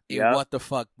 what the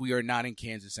fuck? We are not in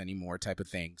Kansas anymore type of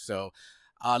thing. So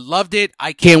Loved it.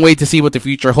 I can't wait to see what the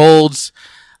future holds.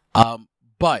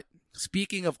 But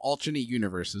speaking of alternate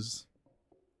universes,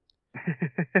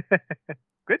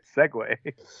 good segue.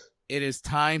 It is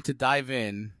time to dive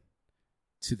in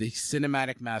to the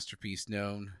cinematic masterpiece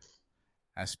known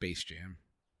as Space Jam.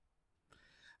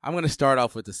 I'm going to start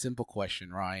off with a simple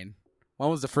question, Ryan. When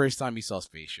was the first time you saw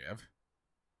Space Jam?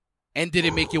 And did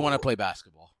it make you want to play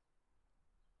basketball?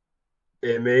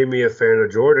 It made me a fan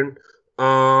of Jordan.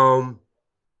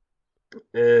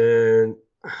 And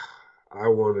I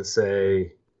want to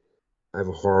say I have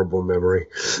a horrible memory.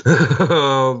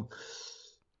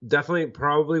 Definitely,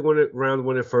 probably around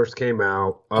when it first came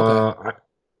out. Okay.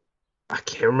 I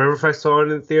can't remember if I saw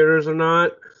it in theaters or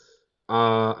not.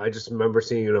 I just remember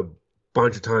seeing it a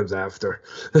bunch of times after.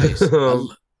 Nice.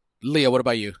 Leah, what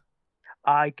about you?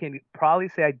 I can probably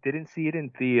say I didn't see it in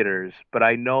theaters, but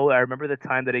I remember the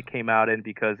time that it came out in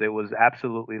because it was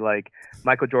absolutely like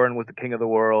Michael Jordan was the king of the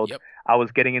world. Yep. I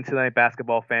was getting into my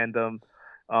basketball fandom.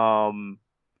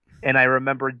 And I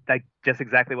remember like just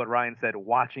exactly what Ryan said,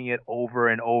 watching it over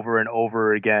and over and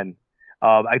over again.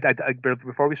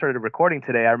 Before we started recording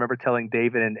today, I remember telling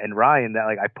David and Ryan that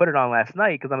like I put it on last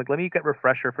night because I'm like, let me get a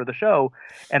refresher for the show,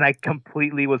 and I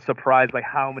completely was surprised by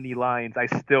how many lines I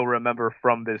still remember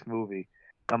from this movie.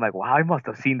 I'm like, wow, I must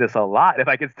have seen this a lot if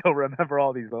I can still remember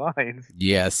all these lines.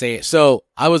 Yeah, say it. So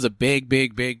I was a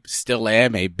still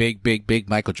am a big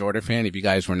Michael Jordan fan, if you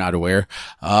guys were not aware.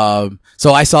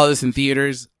 So I saw this in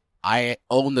theaters. I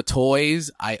own the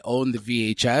toys. I own the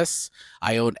VHS.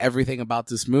 I own everything about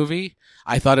this movie.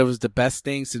 I thought it was the best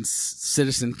thing since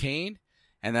Citizen Kane.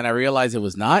 And then I realized it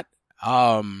was not.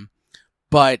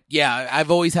 But yeah, I've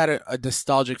always had a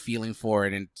nostalgic feeling for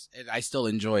it, and I still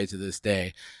enjoy it to this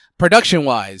day. Production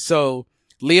wise. So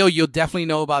Leo, you'll definitely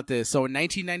know about this. So in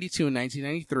 1992 and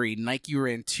 1993, Nike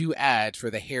ran 2 ads for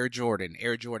the Air Jordan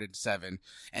 7.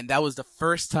 And that was the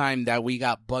first time that we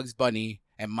got Bugs Bunny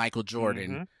and Michael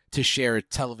Jordan to share a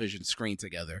television screen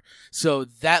together. So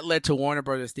that led to Warner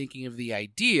Brothers thinking of the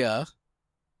idea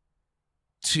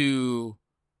to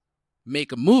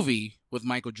make a movie with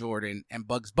Michael Jordan and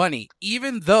Bugs Bunny,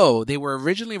 even though they were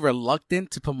originally reluctant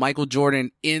to put Michael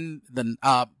Jordan in the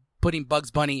putting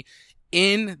Bugs Bunny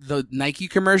in the Nike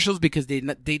commercials because they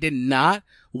did not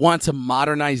want to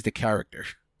modernize the character.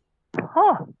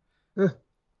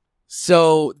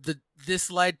 So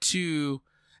this led to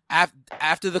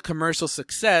after the commercial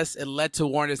success, it led to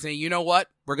Warner saying, you know what?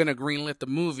 We're going to greenlit the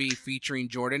movie featuring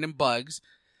Jordan and Bugs.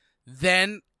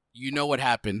 Then, you know what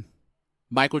happened.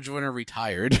 Michael Jordan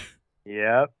retired.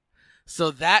 Yep.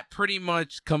 So that pretty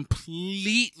much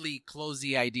completely closed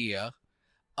the idea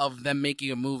of them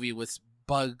making a movie with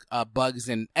Bugs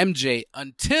and MJ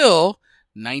until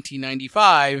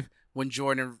 1995 when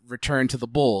Jordan returned to the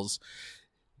Bulls.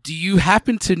 Do you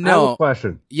happen to know? I have a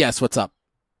question. Yes, what's up?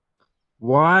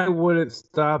 Why would it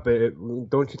stop it?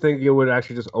 Don't you think it would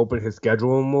actually just open his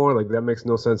schedule more? Like, that makes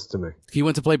no sense to me. He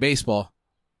went to play baseball.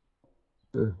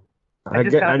 I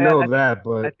know that,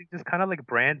 but I think just kind of like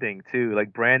branding too.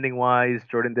 Like branding wise,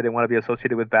 Jordan didn't want to be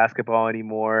associated with basketball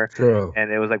anymore. True.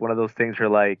 And it was like one of those things where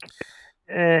like,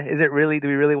 is it really? Do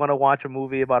we really want to watch a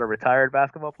movie about a retired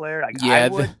basketball player? I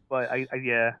would, but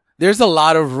yeah. There's a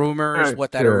lot of rumors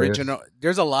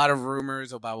There's a lot of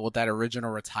rumors about what that original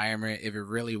retirement, if it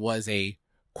really was a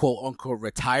quote unquote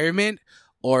retirement,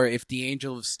 or if the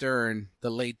Angel of Stern, the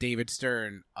late David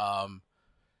Stern,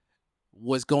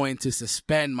 was going to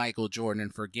suspend Michael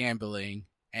Jordan for gambling,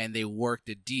 and they worked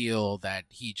a deal that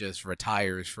he just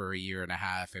retires for a year and a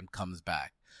half and comes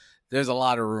back. There's a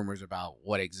lot of rumors about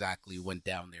what exactly went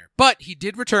down there. But he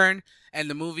did return, and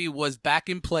the movie was back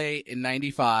in play in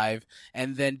 95.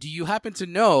 And then, do you happen to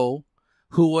know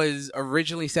who was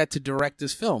originally set to direct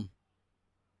this film?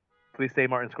 Please say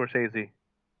Martin Scorsese.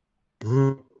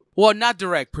 Well, not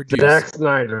direct, produce. Zack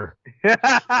Snyder.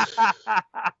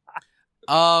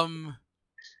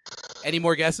 Any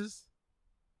more guesses?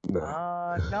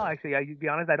 No, actually, to be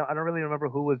honest, I don't really remember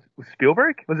who was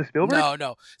Spielberg. Was it Spielberg?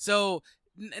 No. So,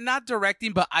 not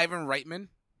directing, but Ivan Reitman.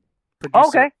 Oh,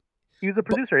 okay, he was a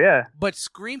producer, yeah. But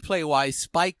screenplay wise,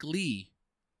 Spike Lee.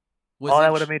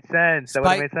 That would have made sense.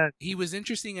 He was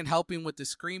interesting in helping with the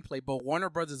screenplay, but Warner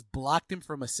Brothers blocked him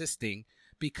from assisting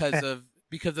because of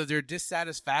their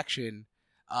dissatisfaction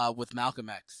with Malcolm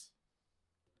X.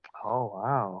 Oh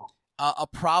wow. A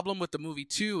problem with the movie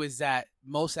too is that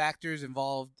most actors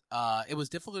involved, it was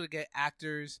difficult to get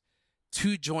actors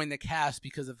to join the cast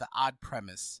because of the odd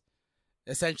premise.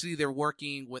 Essentially, they're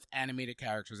working with animated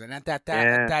characters, and at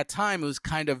that time, it was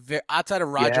kind of outside of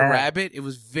Roger Rabbit. It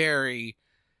was very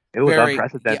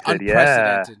unprecedented.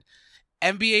 unprecedented.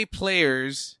 NBA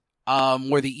players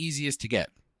were the easiest to get.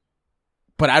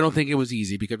 But I don't think it was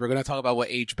easy because we're going to talk about what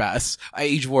aged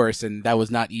worse, and that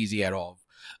was not easy at all.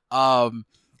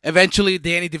 Eventually,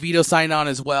 Danny DeVito signed on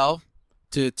as well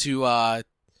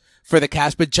for the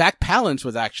cast, but Jack Palance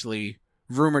was actually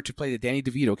rumored to play the Danny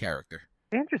DeVito character.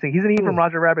 Interesting. He's from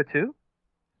Roger Rabbit too?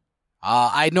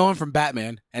 I know him from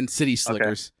Batman and City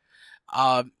Slickers.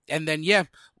 Okay. And then, yeah,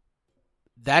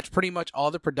 that's pretty much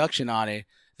all the production on it.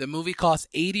 The movie cost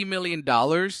 $80 million,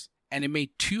 and it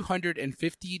made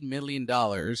 $250 million.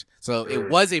 So it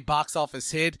was a box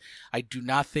office hit. I do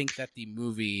not think that the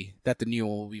new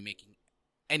one will be making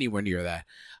anywhere near that.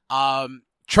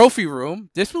 Trophy room.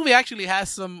 This movie actually has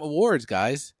some awards,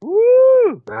 guys.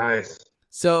 Woo! Nice.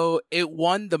 So it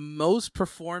won the most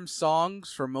performed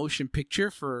songs for motion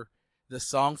picture for the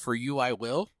song For You I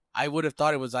Will. I would have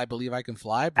thought it was I Believe I Can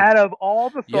Fly. But out of all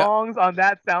the songs on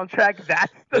that soundtrack,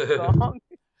 that's the song.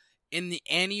 In the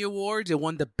Annie Awards, it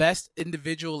won the Best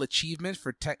Individual Achievement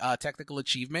for Technical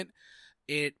Achievement.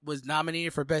 It was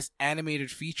nominated for Best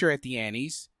Animated Feature at the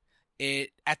Annies.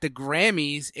 At the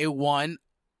Grammys, it won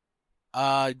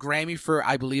Grammy for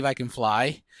I Believe I Can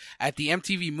Fly. At the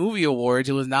MTV Movie Awards,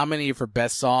 it was nominated for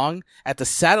Best Song. At the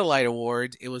Satellite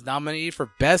Awards, it was nominated for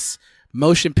Best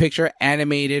Motion Picture,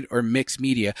 Animated, or Mixed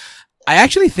Media. I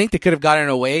actually think they could have gotten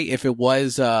away if it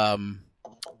was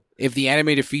if the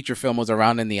animated feature film was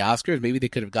around in the Oscars. Maybe they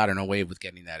could have gotten away with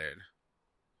getting that in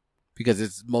because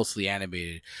it's mostly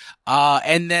animated.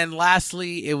 And then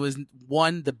lastly, it was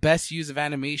won the best use of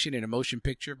animation in a motion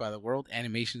picture by the World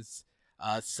Animation's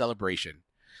Celebration.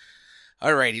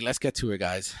 Alrighty, let's get to it,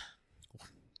 guys.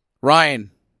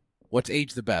 Ryan, what's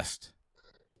aged the best?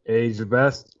 Aged the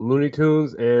best, Looney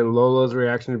Tunes and Lola's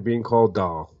reaction to being called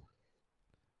doll.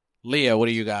 Leah, what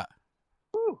do you got?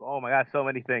 Ooh, oh my God, so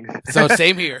many things. So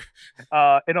same here.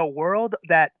 In a world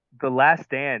that The Last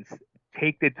Dance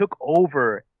took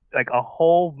over like a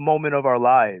whole moment of our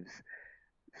lives,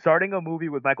 starting a movie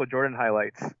with Michael Jordan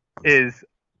highlights is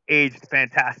aged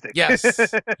fantastic. Yes,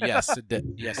 yes,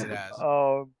 yes, it has.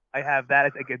 I have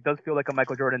that. It does feel like a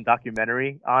Michael Jordan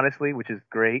documentary, honestly, which is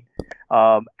great.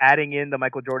 Adding in the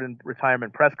Michael Jordan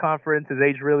retirement press conference has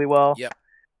aged really well. Yep.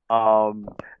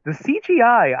 The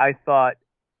CGI, I thought,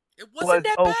 it wasn't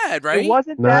that bad, right? It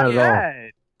wasn't Not that at bad.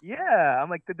 All. Yeah, I'm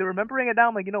like, they're remembering it now.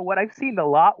 I'm like, you know what? I've seen a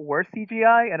lot worse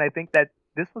CGI, and I think that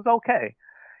this was okay.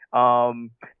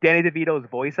 Danny DeVito's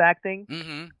voice acting,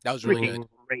 that was really good.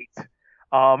 Great.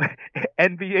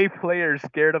 NBA players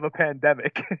scared of a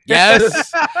pandemic.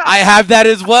 Yes, I have that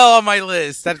as well on my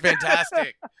list. That's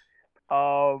fantastic.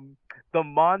 The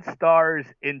Monstars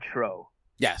intro.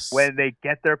 Yes. When they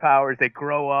get their powers, they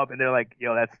grow up and they're like,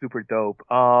 yo, that's super dope.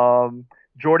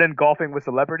 Jordan golfing with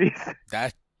celebrities.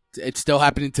 It's still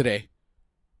happening today.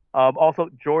 Also,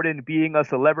 Jordan being a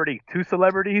celebrity to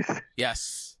celebrities.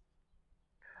 Yes.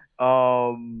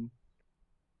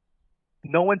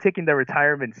 No one taking their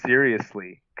retirement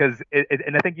seriously, because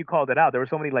and I think you called it out. There were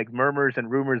so many like murmurs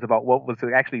and rumors about what was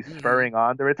actually spurring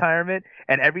on the retirement,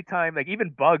 and every time, like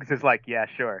even Bugs is like, "Yeah,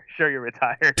 sure, you're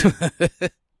retired."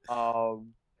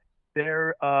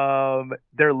 Their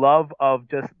love of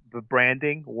just the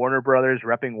branding, Warner Brothers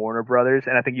repping Warner Brothers,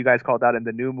 and I think you guys called out in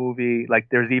the new movie. Like,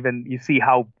 you see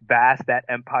how vast that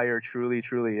empire truly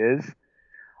is.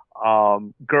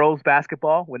 Girls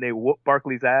basketball when they whoop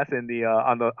Barkley's ass in the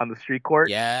on the street court.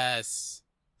 Yes.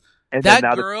 And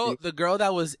that girl, the girl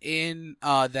that was in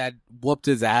that whooped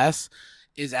his ass,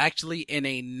 is actually in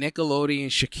a Nickelodeon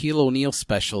Shaquille O'Neal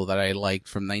special that I liked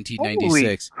from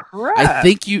 1996. Holy crap. I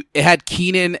think it had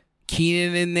Keenan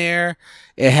in there.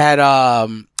 It had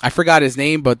I forgot his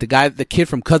name, but the kid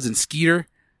from Cousin Skeeter,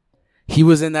 he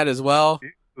was in that as well.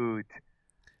 Dude.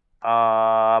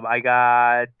 I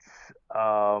got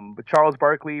Charles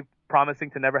Barkley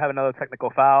promising to never have another technical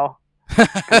foul.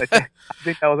 I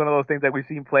think that was one of those things that we've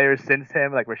seen players since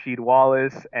him, like Rasheed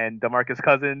Wallace and DeMarcus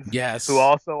Cousins, yes, who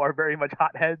also are very much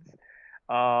hotheads.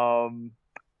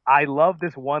 I love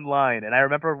this one line, and I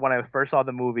remember when I first saw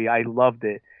the movie, I loved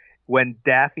it. When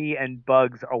Daffy and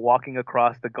Bugs are walking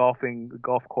across the golf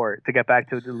court to get back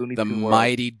to the Looney Tunes world.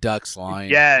 Mighty Ducks line.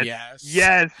 Yes.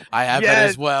 I have that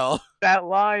as well. That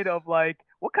line of like,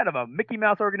 what kind of a Mickey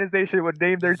Mouse organization would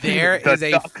name their team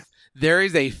There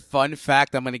is a fun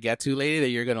fact I'm going to get to later that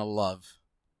you're going to love.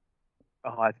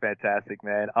 Oh, that's fantastic,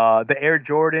 man. The Air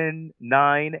Jordan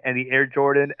 9 and the Air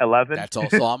Jordan 11. That's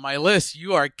also on my list.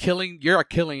 You're killing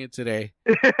it today.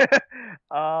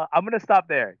 I'm going to stop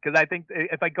there because I think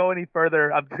if I go any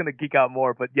further, I'm just going to geek out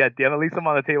more. But yeah, damn, at least I'm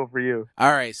on the table for you.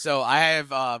 All right, so I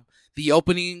have the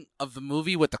opening of the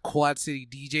movie with the Quad City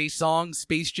DJ song,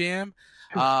 Space Jam.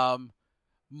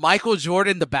 Michael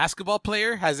Jordan, the basketball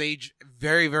player, has aged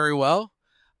very, very well.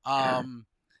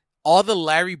 All the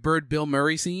Larry Bird, Bill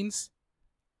Murray scenes,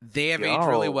 they have aged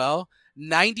really well.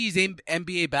 90s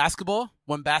NBA basketball,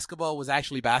 when basketball was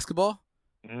actually basketball.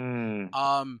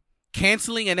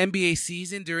 Canceling an NBA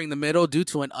season during the middle due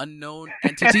to an unknown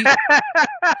entity.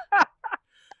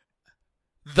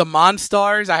 The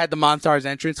Monstars, I had the Monstars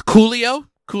entrance. Coolio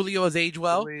has aged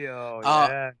well. Coolio,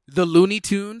 yeah. The Looney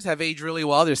Tunes have aged really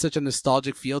well. There's such a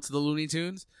nostalgic feel to the Looney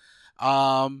Tunes.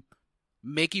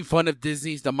 Making fun of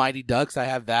Disney's The Mighty Ducks, I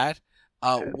have that.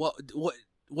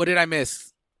 What did I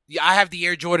miss? Yeah, I have the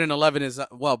Air Jordan 11 as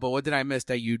well, but what did I miss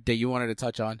that you wanted to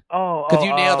touch on? Because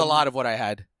you nailed a lot of what I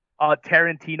had.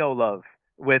 Tarantino love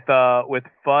with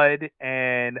Fudd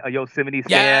and Yosemite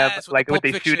Sam, like when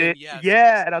they shoot it.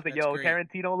 Yes, and I was like, yo, great.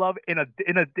 Tarantino love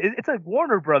it's a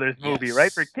Warner Brothers movie,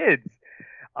 right, for kids.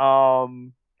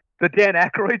 The Dan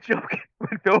Aykroyd joke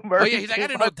when Bill Murray. Oh yeah, he's like, I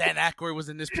didn't know Dan Aykroyd was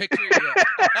in this picture.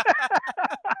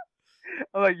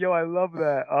 I'm like, yo, I love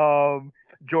that.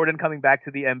 Jordan coming back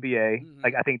to the NBA,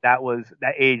 like I think that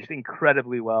aged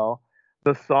incredibly well.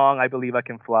 The song, I Believe I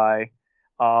Can Fly.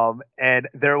 And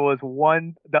there was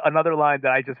another line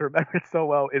that I just remembered so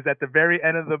well is at the very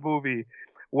end of the movie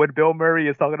when Bill Murray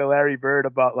is talking to Larry Bird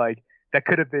about like, that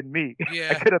could have been me. Yeah.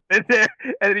 I could have been there.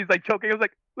 And he's like choking. I was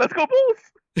like, let's go Bulls.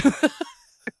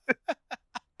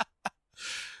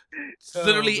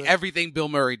 Literally everything Bill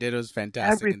Murray did was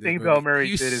fantastic. Everything Bill Murray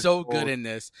did is so good in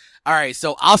this. All right,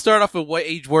 so I'll start off with what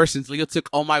age worse since Leo took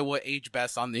all my what age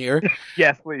best on the air.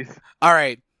 Yes, please. All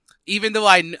right. Even though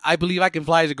I Believe I Can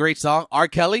Fly is a great song, R.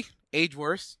 Kelly, age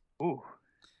worse. Ooh.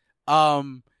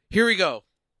 Here we go.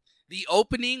 The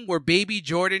opening where Baby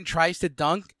Jordan tries to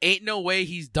dunk, ain't no way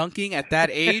he's dunking at that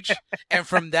age and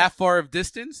from that far of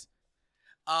distance.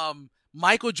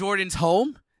 Michael Jordan's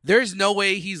home, there's no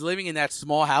way he's living in that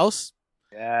small house.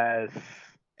 Yes.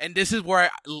 And this is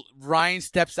where Ryan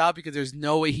steps out because there's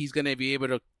no way he's going to be able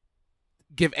to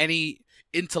give any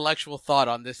intellectual thought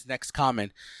on this next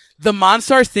comment. The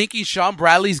Monstars thinking Sean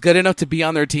Bradley's good enough to be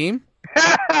on their team?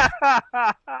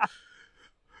 I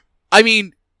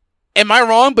mean, am I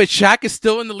wrong? But Shaq is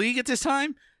still in the league at this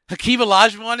time? Hakeem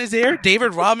Olajuwon is there?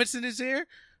 David Robinson is there?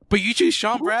 But you choose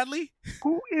Sean Bradley?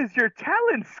 Who is your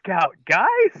talent scout, guys?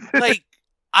 Like,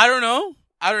 I don't know.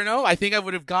 I think I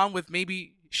would have gone with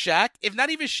maybe Shaq. If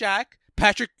not even Shaq,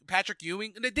 Patrick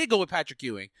Ewing. And they did go with Patrick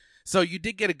Ewing. So you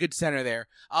did get a good center there.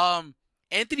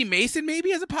 Anthony Mason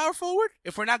maybe as a power forward?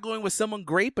 If we're not going with someone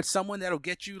great, but someone that'll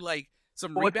get you like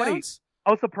some rebounds.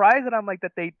 I was surprised that I'm like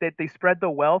that they spread the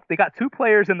wealth. They got two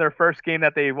players in their first game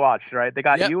that they watched, right? They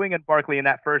got Ewing and Barkley in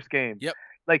that first game. Yep.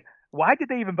 Like, why did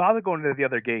they even bother going to the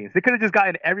other games? They could have just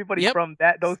gotten everybody from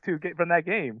those two from that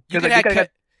game. You could have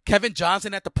Kevin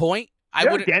Johnson at the point. I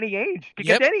would Danny Ainge.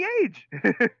 Get Danny Ainge.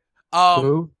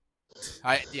 Who?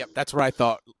 That's what I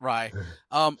thought. Right.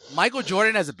 Michael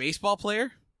Jordan as a baseball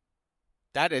player.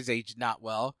 That is aged not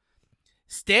well.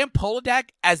 Stan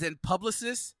Polak as a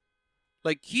publicist.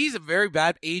 Like, he's a very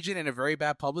bad agent and a very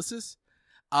bad publicist.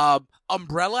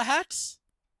 Umbrella hats.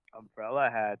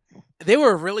 They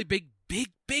were a really big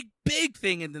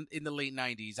thing in the late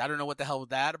 90s. I don't know what the hell was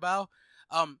that about.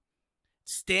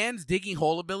 Stan's digging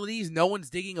hole abilities. No one's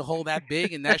digging a hole that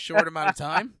big in that short amount of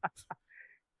time.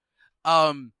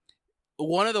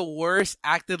 One of the worst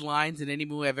acted lines in any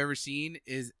movie I've ever seen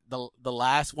is one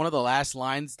of the last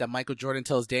lines that Michael Jordan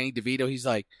tells Danny DeVito. He's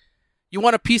like, "You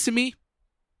want a piece of me?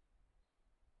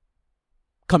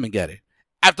 Come and get it."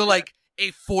 After like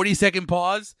a 40-second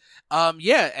pause.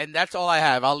 And that's all I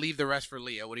have. I'll leave the rest for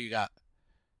Leo. What do you got?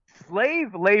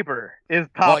 Slave labor is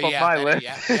top of my list.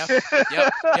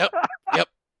 Yep.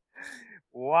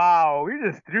 Wow, we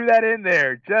just threw that in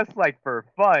there just like for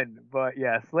fun. But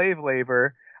yeah, slave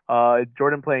labor.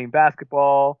 Jordan playing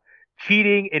basketball,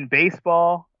 cheating in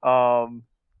baseball. When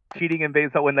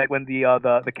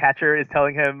the catcher is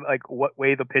telling him like what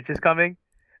way the pitch is coming,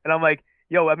 and I'm like,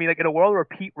 yo, I mean, like in a world where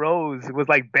Pete Rose was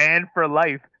like banned for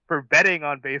life for betting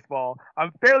on baseball,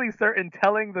 I'm fairly certain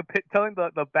telling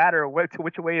the batter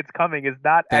which way it's coming is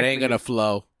not. That ain't gonna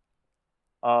flow.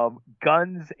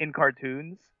 Guns in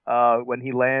cartoons.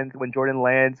 When Jordan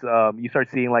lands, you start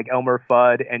seeing like Elmer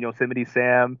Fudd and Yosemite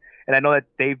Sam, and I know that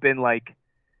they've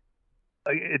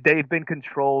been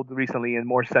controlled recently, and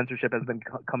more censorship has been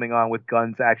coming on with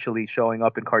guns actually showing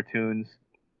up in cartoons.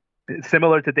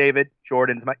 Similar to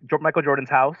Michael Jordan's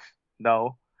house.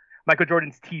 No. Michael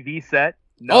Jordan's TV set.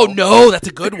 No. Oh no, that's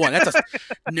a good one. That's a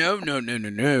no. It was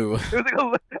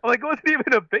like it wasn't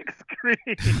even a big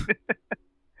screen.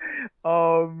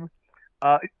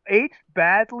 Aged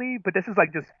badly, but this is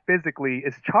like just physically.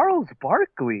 Is Charles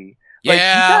Barkley?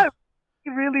 Yeah.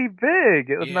 really big.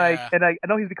 It was like, Yeah. and I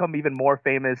know he's become even more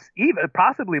famous, even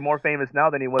possibly more famous now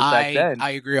than he was back then.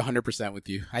 I agree 100% with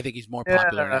you. I think he's more Yeah.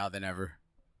 popular now than ever.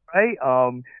 Right?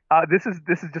 This is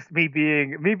just me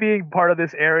being part of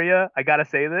this area. I gotta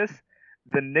say this: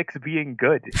 the Knicks being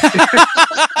good.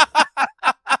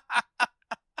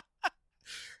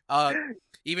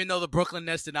 Even though the Brooklyn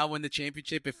Nets did not win the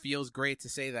championship, it feels great to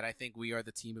say that I think we are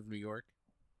the team of New York.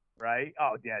 Right?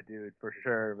 Oh yeah, dude, for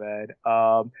sure, man.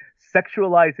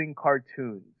 Sexualizing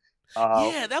cartoons.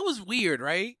 Yeah, that was weird,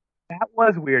 right? That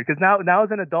was weird because now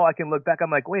as an adult, I can look back.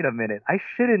 I'm like, wait a minute, I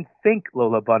shouldn't think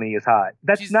Lola Bunny is hot.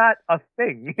 She's not a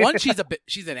thing. One,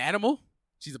 she's an animal.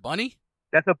 She's a bunny.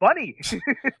 That's a bunny.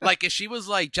 Like if she was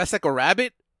like Jessica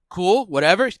Rabbit, cool,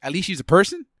 whatever. At least she's a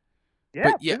person.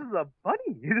 Yeah, this is a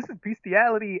bunny. This is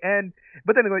bestiality,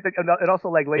 but then it also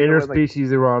like later interspecies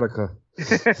erotica.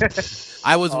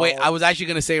 I was actually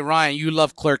gonna say, Ryan, you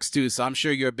love Clerks too, so I'm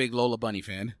sure you're a big Lola Bunny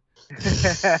fan.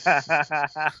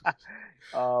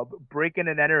 Breaking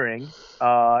and entering,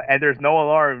 and there's no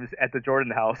alarms at the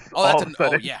Jordan house.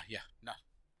 Yeah. No.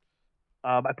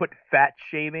 I put fat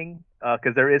shaming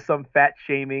because there is some fat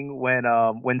shaming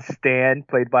when Stan,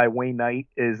 played by Wayne Knight,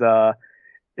 is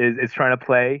trying to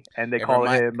play, and they call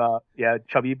him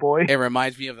chubby boy. It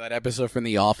reminds me of that episode from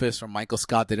The Office where Michael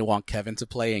Scott didn't want Kevin to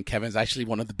play, and Kevin's actually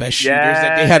one of the best shooters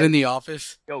that they had in The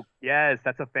Office. Yo, yes,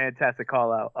 that's a fantastic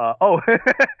call out.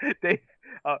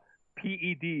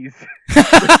 PEDs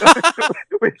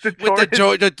with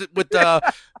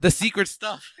the secret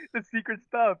stuff. The secret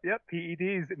stuff. Yep,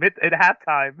 PEDs at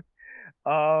halftime.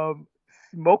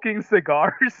 Smoking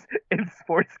cigars in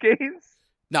sports games.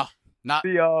 No, not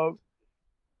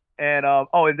and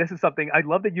this is something I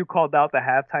love that you called out the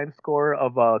halftime score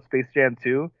of Space Jam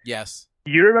 2. Yes.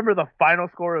 Do you remember the final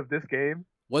score of this game?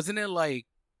 Wasn't it like,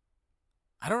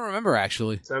 I don't remember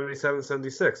actually.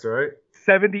 77-76, right?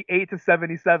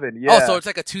 78-77. Yeah. Oh, so it's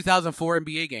like a 2004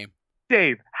 NBA game.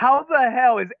 Dave, how the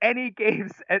hell is any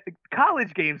games at the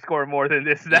college game score more than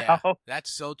this now? Yeah,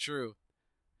 that's so true.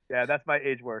 Yeah, that's my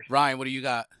age worst. Ryan, what do you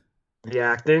got? The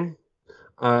acting,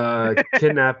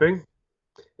 kidnapping,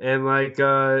 and like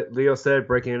Leo said,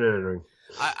 breaking and entering.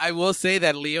 I will say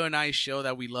that Leo and I show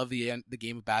that we love the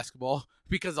game of basketball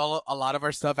because a lot of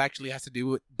our stuff actually has to do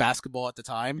with basketball at the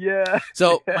time. Yeah.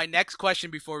 So my next question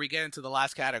before we get into the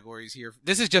last categories here,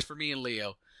 this is just for me and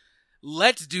Leo.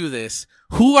 Let's do this.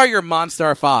 Who are your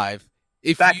Monstar 5?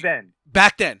 Back then.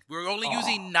 We were only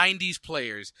using 90s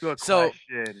players. Good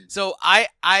question. So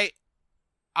I'm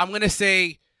going to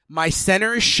say my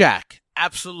center is Shaq.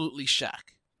 Absolutely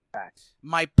Shaq. Fact.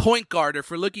 My point guard,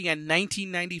 if we're looking at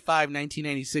 1995,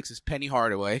 1996, is Penny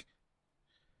Hardaway.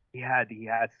 He had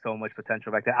so much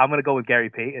potential back then. I'm going to go with Gary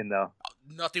Payton, though.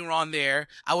 Nothing wrong there.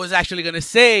 I was actually going to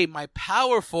say my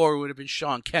power forward would have been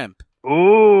Shawn Kemp.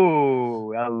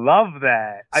 Ooh, I love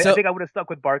that. I think I would have stuck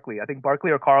with Barkley. I think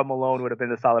Barkley or Karl Malone would have been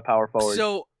the solid power forward.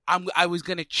 So I was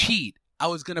going to cheat. I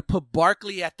was going to put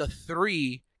Barkley at the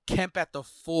 3, Kemp at the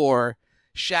 4,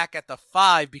 Shaq at the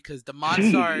 5 because the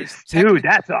Monstars... Dude,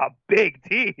 that's a big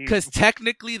team. Because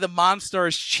technically the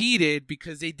Monstars cheated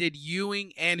because they did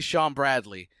Ewing and Sean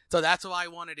Bradley. So that's why I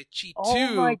wanted to cheat too.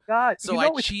 Oh my God. So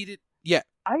I cheated. Yeah.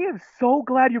 I am so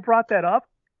glad you brought that up.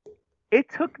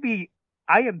 It took me...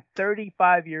 I am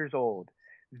 35 years old.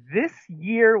 This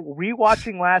year,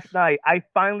 rewatching last night, I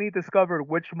finally discovered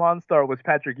which Monstar was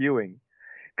Patrick Ewing.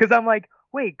 Because I'm like...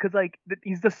 Wait, because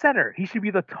he's the center. He should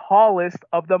be the tallest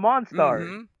of the Monstars.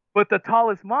 Mm-hmm. But the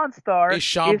tallest Monstar is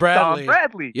Sean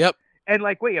Bradley. Yep. And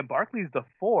and Barkley's the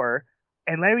 4,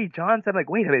 and Larry Johnson. I'm like,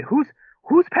 wait a minute, who's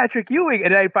Patrick Ewing?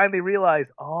 And then I finally realized,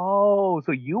 so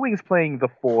Ewing's playing the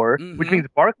 4, mm-hmm. which means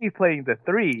Barkley's playing the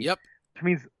 3. Yep. Which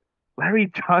means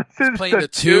Larry Johnson's playing the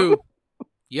 2.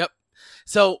 Yep.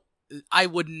 So I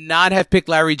would not have picked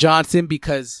Larry Johnson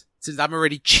because since I'm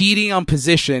already cheating on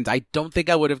positions, I don't think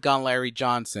I would have gone Larry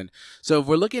Johnson. So if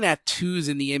we're looking at 2s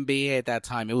in the NBA at that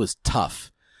time, it was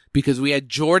tough because we had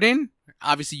Jordan.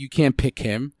 Obviously, you can't pick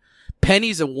him.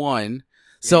 Penny's a 1.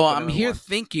 So I'm here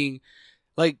thinking,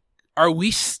 are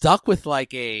we stuck with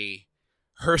a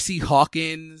Hersey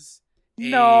Hawkins?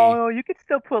 No, you could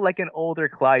still put an older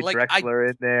Clyde Drexler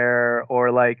in there,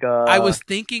 or I was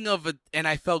thinking of and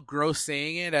I felt gross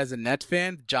saying it as a Nets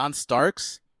fan, John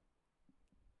Starks.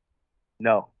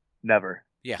 No, never.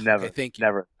 Yeah, never. Okay, thank you.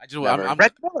 Never. I'm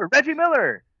Reggie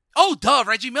Miller. Oh, duh,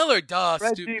 Reggie Miller. Duh,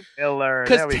 Reggie Miller.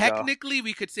 Because technically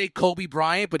we could say Kobe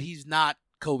Bryant, but he's not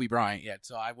Kobe Bryant yet,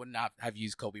 so I would not have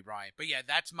used Kobe Bryant. But yeah,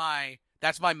 that's my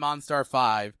Monstar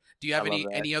 5. Do you have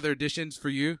any other additions for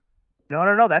you?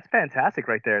 No. That's fantastic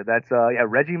right there. That's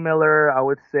Reggie Miller. I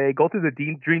would say go through the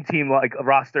dream team like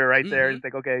roster right there. Mhm. It's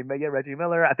like okay, yeah, Reggie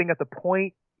Miller. I think at the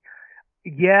point,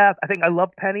 yeah, I think I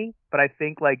love Penny, but I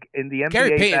think like in the NBA,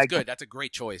 Gary Payton's good. That's a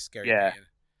great choice, Gary Yeah. Payton.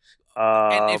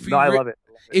 And if you no, I love it.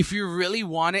 If you really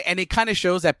want it, and it kind of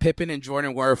shows that Pippen and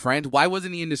Jordan were friends, why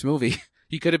wasn't he in this movie?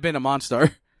 He could have been a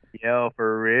monster. Yo,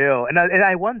 for real. And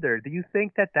I wonder, do you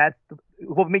think that's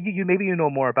well, maybe you know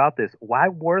more about this. Why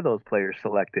were those players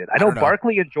selected? I know don't know.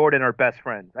 Barkley and Jordan are best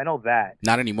friends. I know that.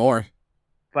 Not anymore.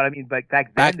 But I mean, like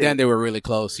back then they were really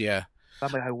close. Yeah.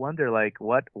 I'm like, I wonder, like,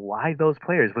 why those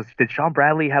players? Did Sean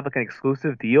Bradley have like an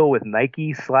exclusive deal with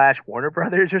Nike / Warner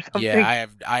Brothers or something? Yeah,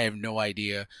 I have no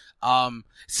idea.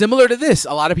 Similar to this,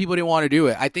 a lot of people didn't want to do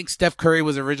it. I think Steph Curry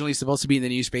was originally supposed to be in the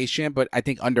new Space Jam, but I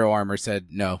think Under Armour said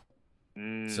no.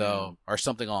 So, or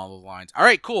something along those lines. All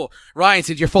right, cool. Ryan,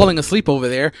 since you're falling asleep over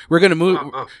there, we're gonna move.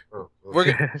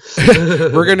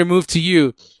 We're gonna move to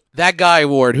you. That guy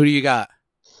award. Who do you got?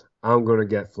 I'm gonna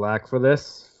get flack for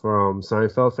this from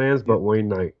Seinfeld fans, but Wayne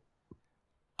Knight.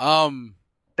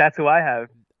 That's who I have.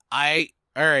 All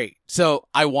right. So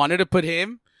I wanted to put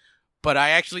him, but I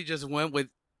actually just went with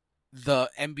the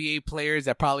NBA players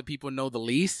that probably people know the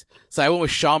least. So I went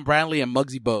with Sean Bradley and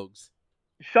Muggsy Bogues.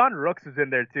 Sean Rooks is in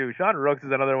there too. Sean Rooks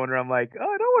is another one where I'm like,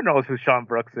 oh, no one knows who Sean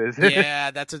Brooks is. Yeah,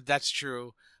 that's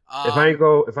true.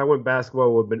 If I went basketball,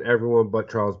 it would have been everyone but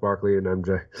Charles Barkley and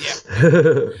MJ.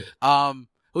 Yeah.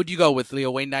 Who'd you go with,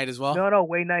 Leo? Wayne Knight as well? No,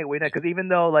 Wayne Knight. Because even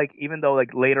though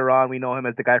later on we know him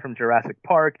as the guy from Jurassic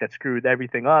Park that screwed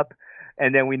everything up,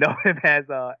 and then we know him as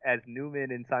Newman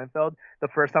in Seinfeld. The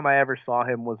first time I ever saw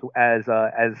him was as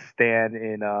Stan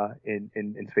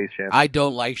in Space Jam. I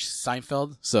don't like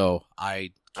Seinfeld, so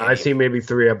I've seen maybe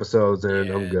 3 episodes and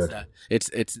I'm good.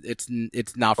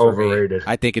 It's not for overrated. Me.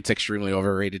 I think it's extremely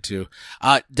overrated too.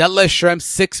 Detlef Schrempf,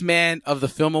 6th Man of the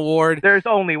Film Award. There's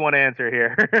only one answer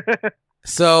here.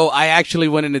 So I actually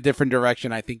went in a different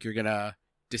direction. I think you're gonna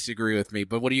disagree with me.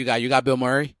 But what do you got? You got Bill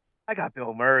Murray? I got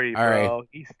Bill Murray, bro. All right.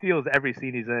 He steals every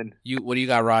scene he's in. What do you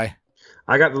got, Rye?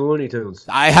 I got the Looney Tunes.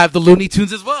 I have the Looney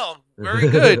Tunes as well. Very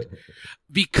good.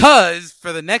 Because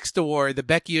for the next award, the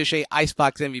Becky O'Shea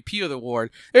Icebox MVP of the award,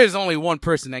 there's only one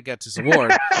person that gets this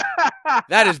award.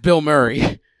 That is Bill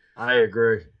Murray. I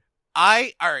agree. All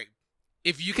right.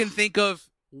 If you can think of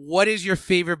what is your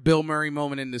favorite Bill Murray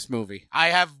moment in this movie, I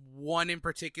have one in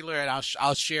particular, and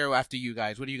I'll share after you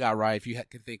guys. What do you got, Ryan? If you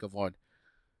can think of one.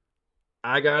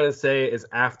 I gotta say, it's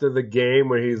after the game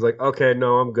where he's like, "Okay,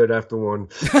 no, I'm good after one.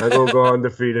 I'm gonna go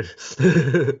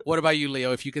undefeated." What about you,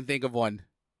 Leo? If you can think of one.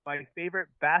 My favorite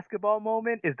basketball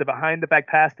moment is the behind the back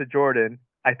pass to Jordan.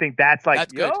 I think that's good.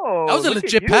 Yo, that was a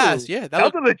legit pass. Yeah, that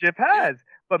was a legit pass.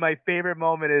 But my favorite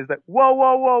moment is that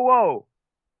whoa.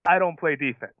 I don't play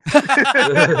defense.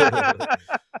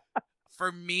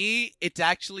 For me, it's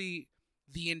actually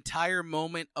the entire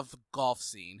moment of the golf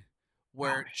scene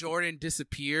where Jordan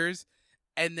disappears,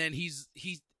 and then he's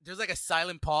there's like a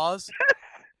silent pause,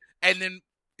 and then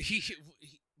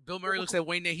Bill Murray looks at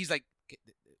Wayne, and he's like,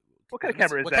 "What kind of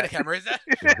camera is that? What kind of camera is that?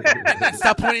 And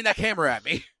stop pointing that camera at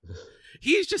me."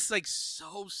 He's just like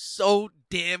so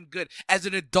damn good. As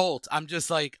an adult, I'm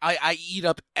just like I eat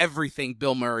up everything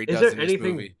Bill Murray does in this movie. Is there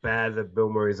anything bad that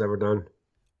Bill Murray's ever done?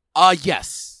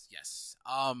 Yes.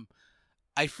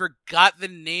 I forgot the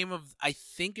name of. I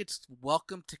think it's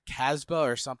Welcome to Casbah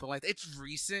or something like that. It's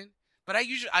recent, but I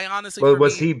honestly. Well,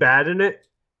 was he bad in it?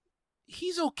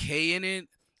 He's okay in it.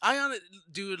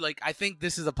 Dude, like, I think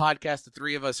this is a podcast. The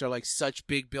 3 of us are like such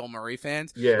big Bill Murray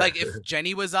fans. Yeah. Like, if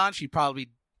Jenny was on, she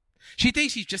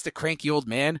thinks he's just a cranky old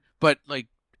man, but like,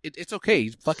 it's okay.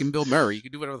 He's fucking Bill Murray. He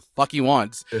can do whatever the fuck he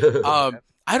wants.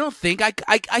 I don't think I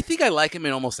think I like him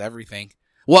in almost everything.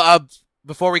 Well,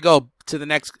 before we go to the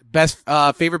next best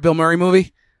favorite Bill Murray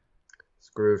movie,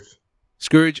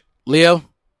 Scrooge, Leo.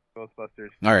 Ghostbusters.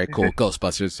 All right, cool.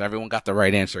 Ghostbusters. Everyone got the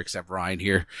right answer except Ryan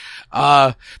here.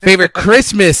 Favorite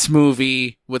Christmas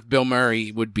movie with Bill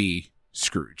Murray would be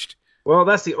Scrooged. Well,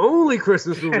 that's the only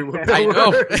Christmas movie with Bill Murray. I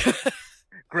know.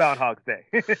 Groundhog Day.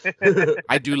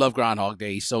 I do love Groundhog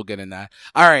Day. He's so good in that.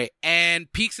 All right,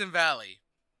 and Peaks and Valley.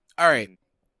 All right,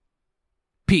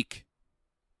 Peak.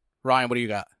 Ryan, what do you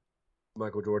got?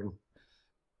 Michael Jordan.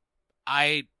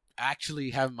 I actually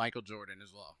have Michael Jordan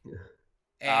as well.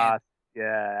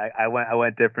 Yeah, I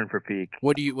went different for Peak.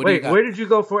 What do you got? Where did you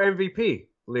go for MVP,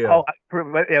 Leo?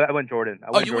 I went Jordan.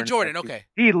 You went Jordan. Okay.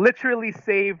 He literally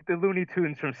saved the Looney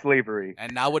Tunes from slavery.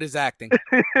 And now with his acting.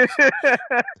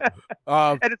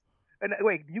 And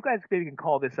wait, you guys maybe can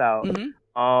call this out.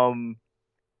 Mm-hmm.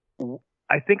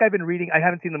 I think I've been reading. I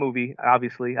haven't seen the movie,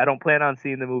 obviously. I don't plan on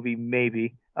seeing the movie.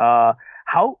 Maybe.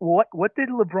 What did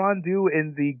LeBron do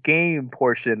in the game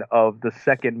portion of the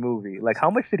second movie? Like, how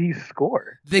much did he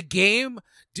score? The game,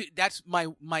 dude, that's my.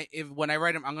 When I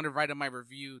write him, I'm gonna write in my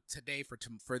review today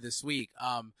for this week.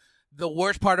 The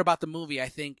worst part about the movie, I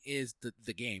think, is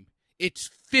the game. It's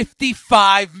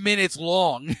 55 minutes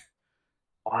long.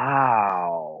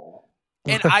 Wow.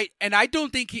 And I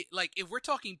don't think he, like, if we're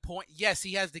talking point, yes,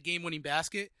 he has the game-winning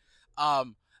basket. I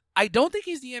don't think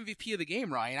he's the MVP of the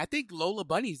game, Ryan. I think Lola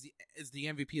Bunny is the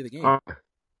MVP of the game.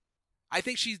 I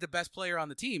think she's the best player on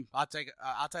the team outside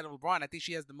of LeBron. I think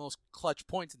she has the most clutch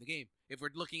points in the game. If we're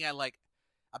looking at like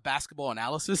a basketball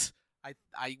analysis, I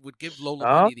would give Lola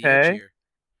Bunny the edge here.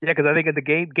 Yeah, because I think in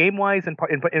the game wise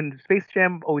in Space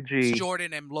Jam OG, it's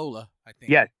Jordan and Lola, I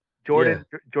think. Yeah.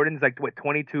 Jordan's like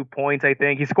 22 points, I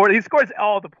think. He scores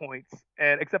all the points,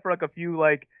 and except for like a few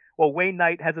Wayne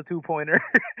Knight has a 2-pointer.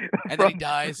 And then he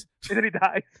dies.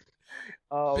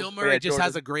 Bill Murray just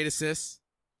has a great assist.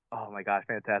 Oh my gosh,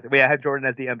 fantastic. But yeah, I had Jordan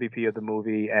as the MVP of the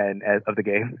movie and of the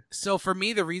game. So for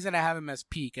me, the reason I have him as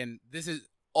peak, and this is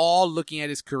all looking at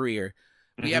his career,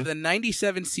 we have the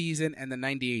 97 season and the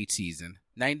 98 season.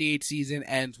 98 season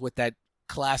ends with that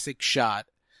classic shot.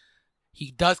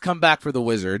 He does come back for the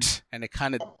Wizards, and it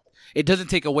doesn't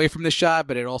take away from the shot,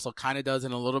 but it also kind of does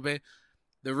in a little bit.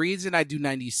 The reason I do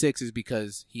 96 is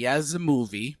because he has the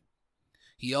movie.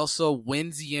 He also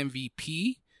wins the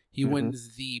MVP. He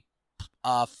wins the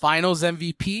Finals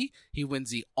MVP. He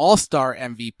wins the All-Star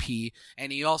MVP,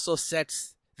 and he also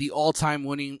sets the all-time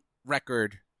winning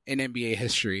record in NBA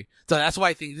history. So that's why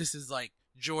I think this is like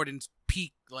Jordan's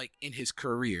peak, like in his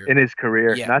career.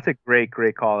 Yeah. That's a great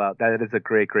call out. That is a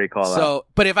great call out. So,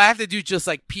 but if I have to do just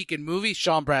like peak in movies,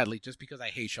 Sean Bradley, just because I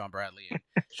hate Sean Bradley. And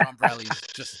Sean Bradley is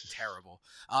just terrible.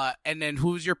 And then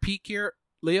who's your peak here,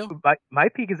 Leo? My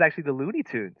peak is actually the Looney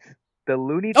Tunes. The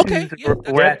Looney Tunes. Okay,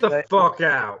 get the fuck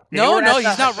out. No,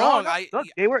 he's not wrong. Look,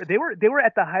 they were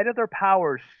at the height of their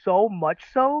power, so much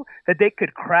so that they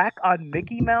could crack on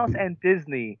Mickey Mouse and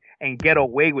Disney and get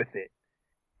away with it.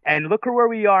 And look at where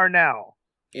we are now.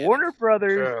 Yeah. Warner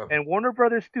Brothers and Warner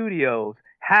Brothers Studios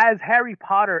has Harry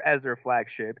Potter as their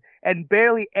flagship, and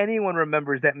barely anyone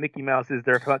remembers that Mickey Mouse is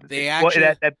their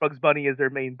that Bugs Bunny is their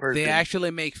main person. They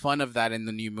actually make fun of that in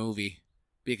the new movie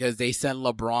because they sent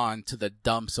LeBron to the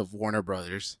dumps of Warner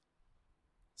Brothers.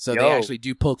 So they actually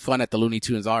do poke fun at the Looney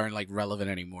Tunes aren't like relevant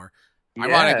anymore. Yeah.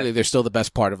 Ironically, they're still the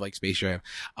best part of like Space Jam.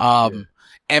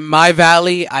 And My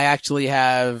Valley, I actually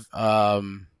have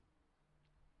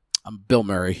Bill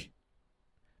Murray.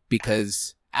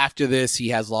 Because after this, he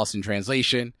has Lost in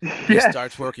Translation. He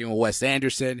starts working with Wes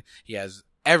Anderson. He has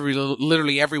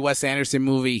literally every Wes Anderson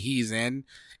movie he's in,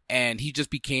 and he just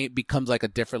becomes like a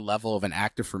different level of an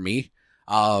actor for me.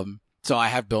 So I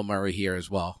have Bill Murray here as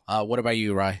well. What about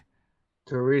you, Rye?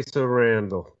 Teresa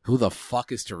Randall. Who the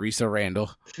fuck is Teresa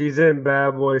Randall? She's in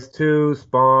Bad Boys 2,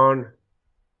 Spawn.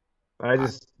 I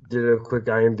just did a quick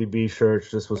IMDb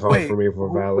search. This was hard for me for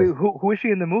Valley. Who is she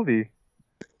in the movie?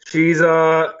 She's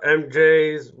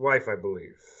MJ's wife, I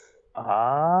believe.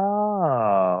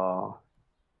 Oh.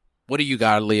 What do you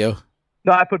got, Leo?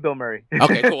 No, I put Bill Murray.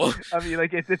 Okay, cool. I mean,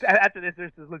 like, it's after this,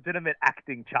 there's legitimate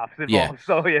acting chops involved. Yeah.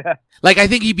 So, yeah. Like, I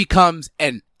think he becomes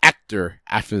an actor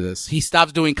after this. He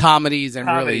stops doing comedies and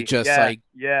really just,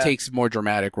 takes more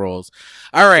dramatic roles.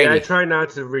 All right. Yeah, I try not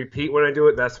to repeat when I do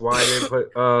it. That's why I didn't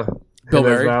put Bill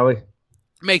Murray. Valley.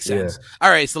 Makes sense. Yeah.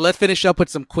 All right, so let's finish up with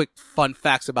some quick fun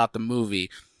facts about the movie.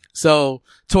 So,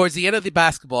 towards the end of the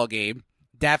basketball game,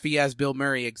 Daffy asks Bill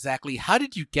Murray exactly, how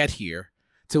did you get here?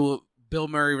 To Bill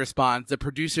Murray responds, the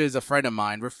producer is a friend of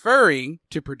mine, referring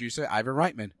to producer Ivan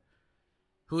Reitman,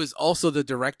 who is also the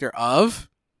director of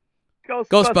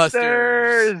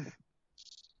Ghostbusters.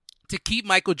 To keep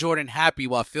Michael Jordan happy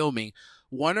while filming,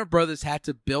 Warner Brothers had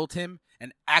to build him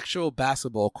an actual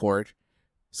basketball court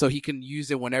so he can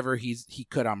use it whenever he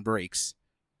could on breaks.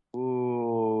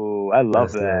 Ooh, I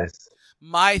love that. Nice.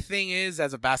 My thing is,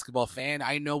 as a basketball fan,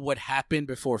 I know what happened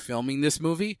before filming this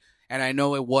movie, and I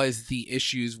know it was the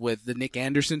issues with the Nick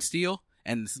Anderson steal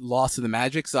and loss of the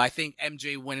Magic. So I think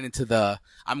MJ went into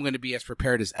I'm going to be as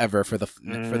prepared as ever for the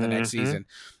next season.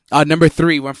 Number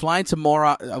 3, when flying to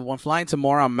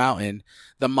Moron Mountain,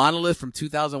 the monolith from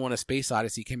 2001: A Space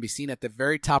Odyssey can be seen at the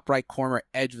very top right corner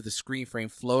edge of the screen frame,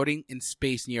 floating in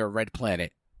space near a red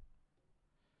planet.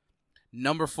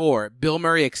 Number 4, Bill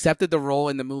Murray accepted the role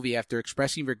in the movie after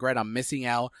expressing regret on missing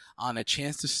out on a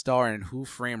chance to star in Who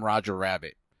Framed Roger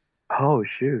Rabbit. Oh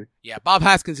shoot. Yeah, Bob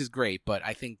Haskins is great, but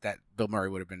I think that Bill Murray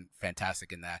would have been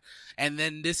fantastic in that. And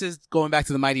then this is going back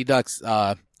to the Mighty Ducks,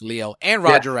 Leo, and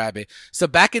Roger Rabbit. So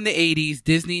back in the 80s,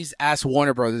 Disney's asked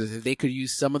Warner Brothers if they could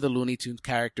use some of the Looney Tunes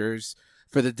characters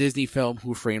for the Disney film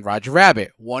Who Framed Roger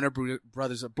Rabbit. Warner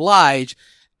Brothers obliged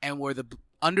and were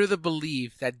under the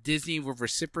belief that Disney would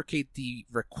reciprocate the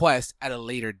request at a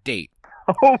later date.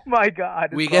 Oh my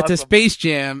God. We get to Space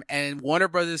Jam, and Warner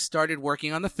Brothers started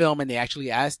working on the film, and they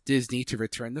actually asked Disney to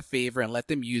return the favor and let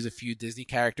them use a few Disney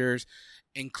characters,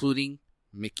 including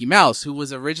Mickey Mouse, who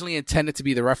was originally intended to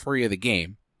be the referee of the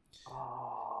game.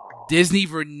 Oh. Disney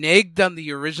reneged on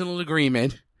the original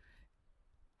agreement,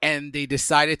 and they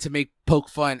decided to poke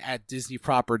fun at Disney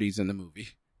properties in the movie.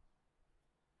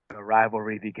 The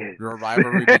rivalry begins.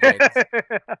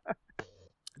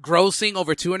 Grossing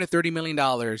over $230 million.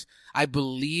 I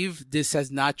believe this has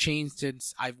not changed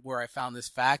since where I found this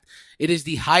fact. It is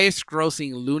the highest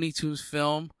grossing Looney Tunes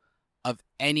film of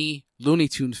any Looney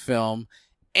Tunes film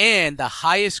and the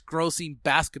highest grossing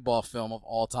basketball film of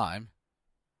all time.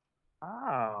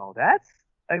 Oh, that's,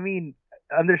 I mean,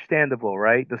 understandable,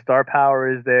 right? The star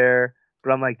power is there.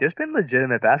 But I'm like, there's been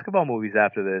legitimate basketball movies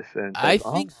after this. And I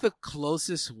think the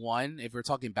closest one, if we're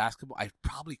talking basketball,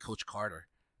 probably Coach Carter.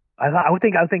 I would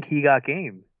think He Got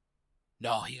Game.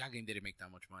 No, He Got Game didn't make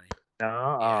that much money.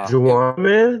 No. Juwan,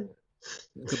 man.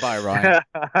 Goodbye, Ryan.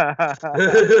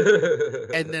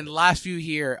 And then last few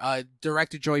here,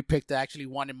 director Joey Pickett actually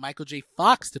wanted Michael J.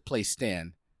 Fox to play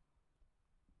Stan.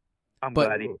 I'm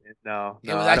glad he didn't. No,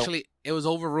 it was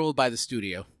overruled by the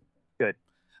studio. Good.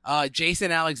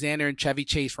 Jason Alexander and Chevy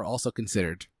Chase were also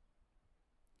considered.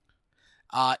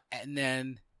 And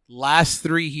then last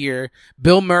three here,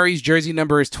 Bill Murray's jersey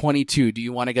number is 22. Do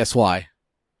you want to guess why?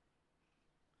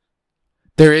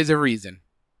 There is a reason.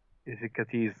 Is it because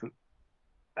he's?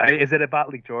 Is it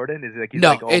about like Jordan? Is it like he's no?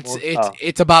 Like almost,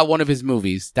 it's about one of his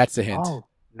movies. That's the hint. Oh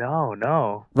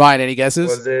no. Ryan, any guesses?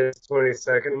 Was it his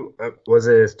 22nd? Was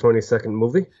it his 22nd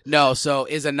movie? No. So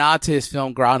is a nod to his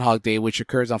film Groundhog Day, which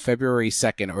occurs on February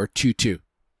 2nd or 2/2.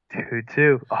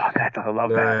 2/2. Oh, I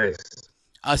love Nice.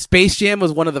 that. Space Jam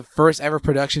was one of the first ever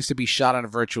productions to be shot on a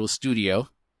virtual studio.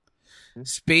 Mm-hmm.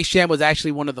 Space Jam was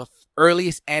actually one of the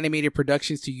earliest animated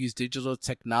productions to use digital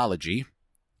technology.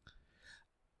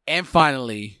 And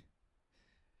finally,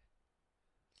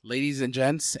 ladies and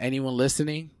gents, anyone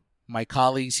listening, my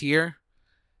colleagues here,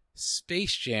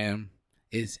 Space Jam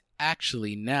is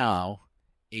actually now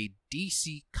a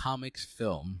DC Comics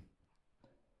film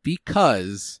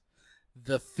because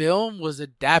the film was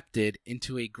adapted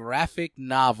into a graphic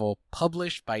novel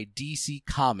published by DC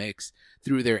Comics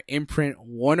through their imprint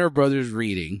Warner Brothers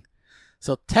Reading.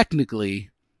 So technically,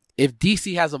 if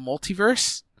DC has a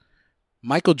multiverse,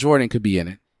 Michael Jordan could be in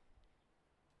it.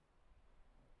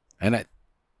 And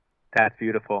that's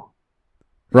beautiful.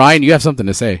 Ryan, you have something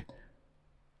to say.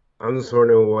 I'm just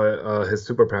wondering what his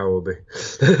superpower will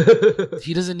be.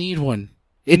 He doesn't need one.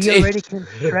 He already can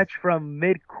stretch from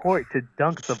mid-court to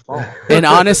dunk the ball. And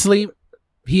honestly,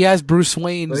 he has Bruce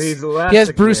Wayne's. He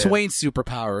has Bruce Wayne's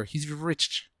superpower. He's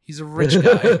rich. He's a rich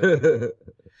guy.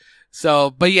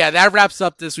 So, but yeah, that wraps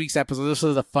up this week's episode. This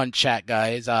was a fun chat,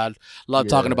 guys. Love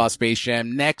talking about Space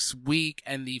Jam. Next week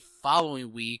and the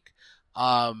following week,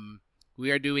 we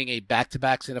are doing a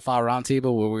back-to-back Cinephile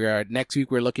Roundtable where next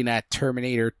week we're looking at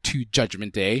Terminator 2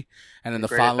 Judgment Day. And then the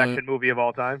following action movie of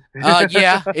all time.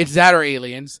 Yeah, it's that or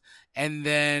Aliens. And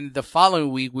then the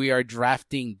following week we are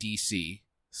drafting DC.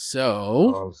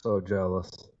 So I'm so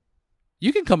jealous.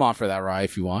 You can come on for that, Rye,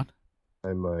 if you want.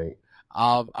 I might.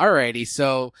 Alrighty,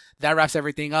 so that wraps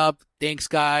everything up. Thanks,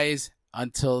 guys.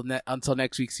 Until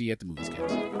next week, see you at the movies,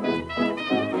 guys.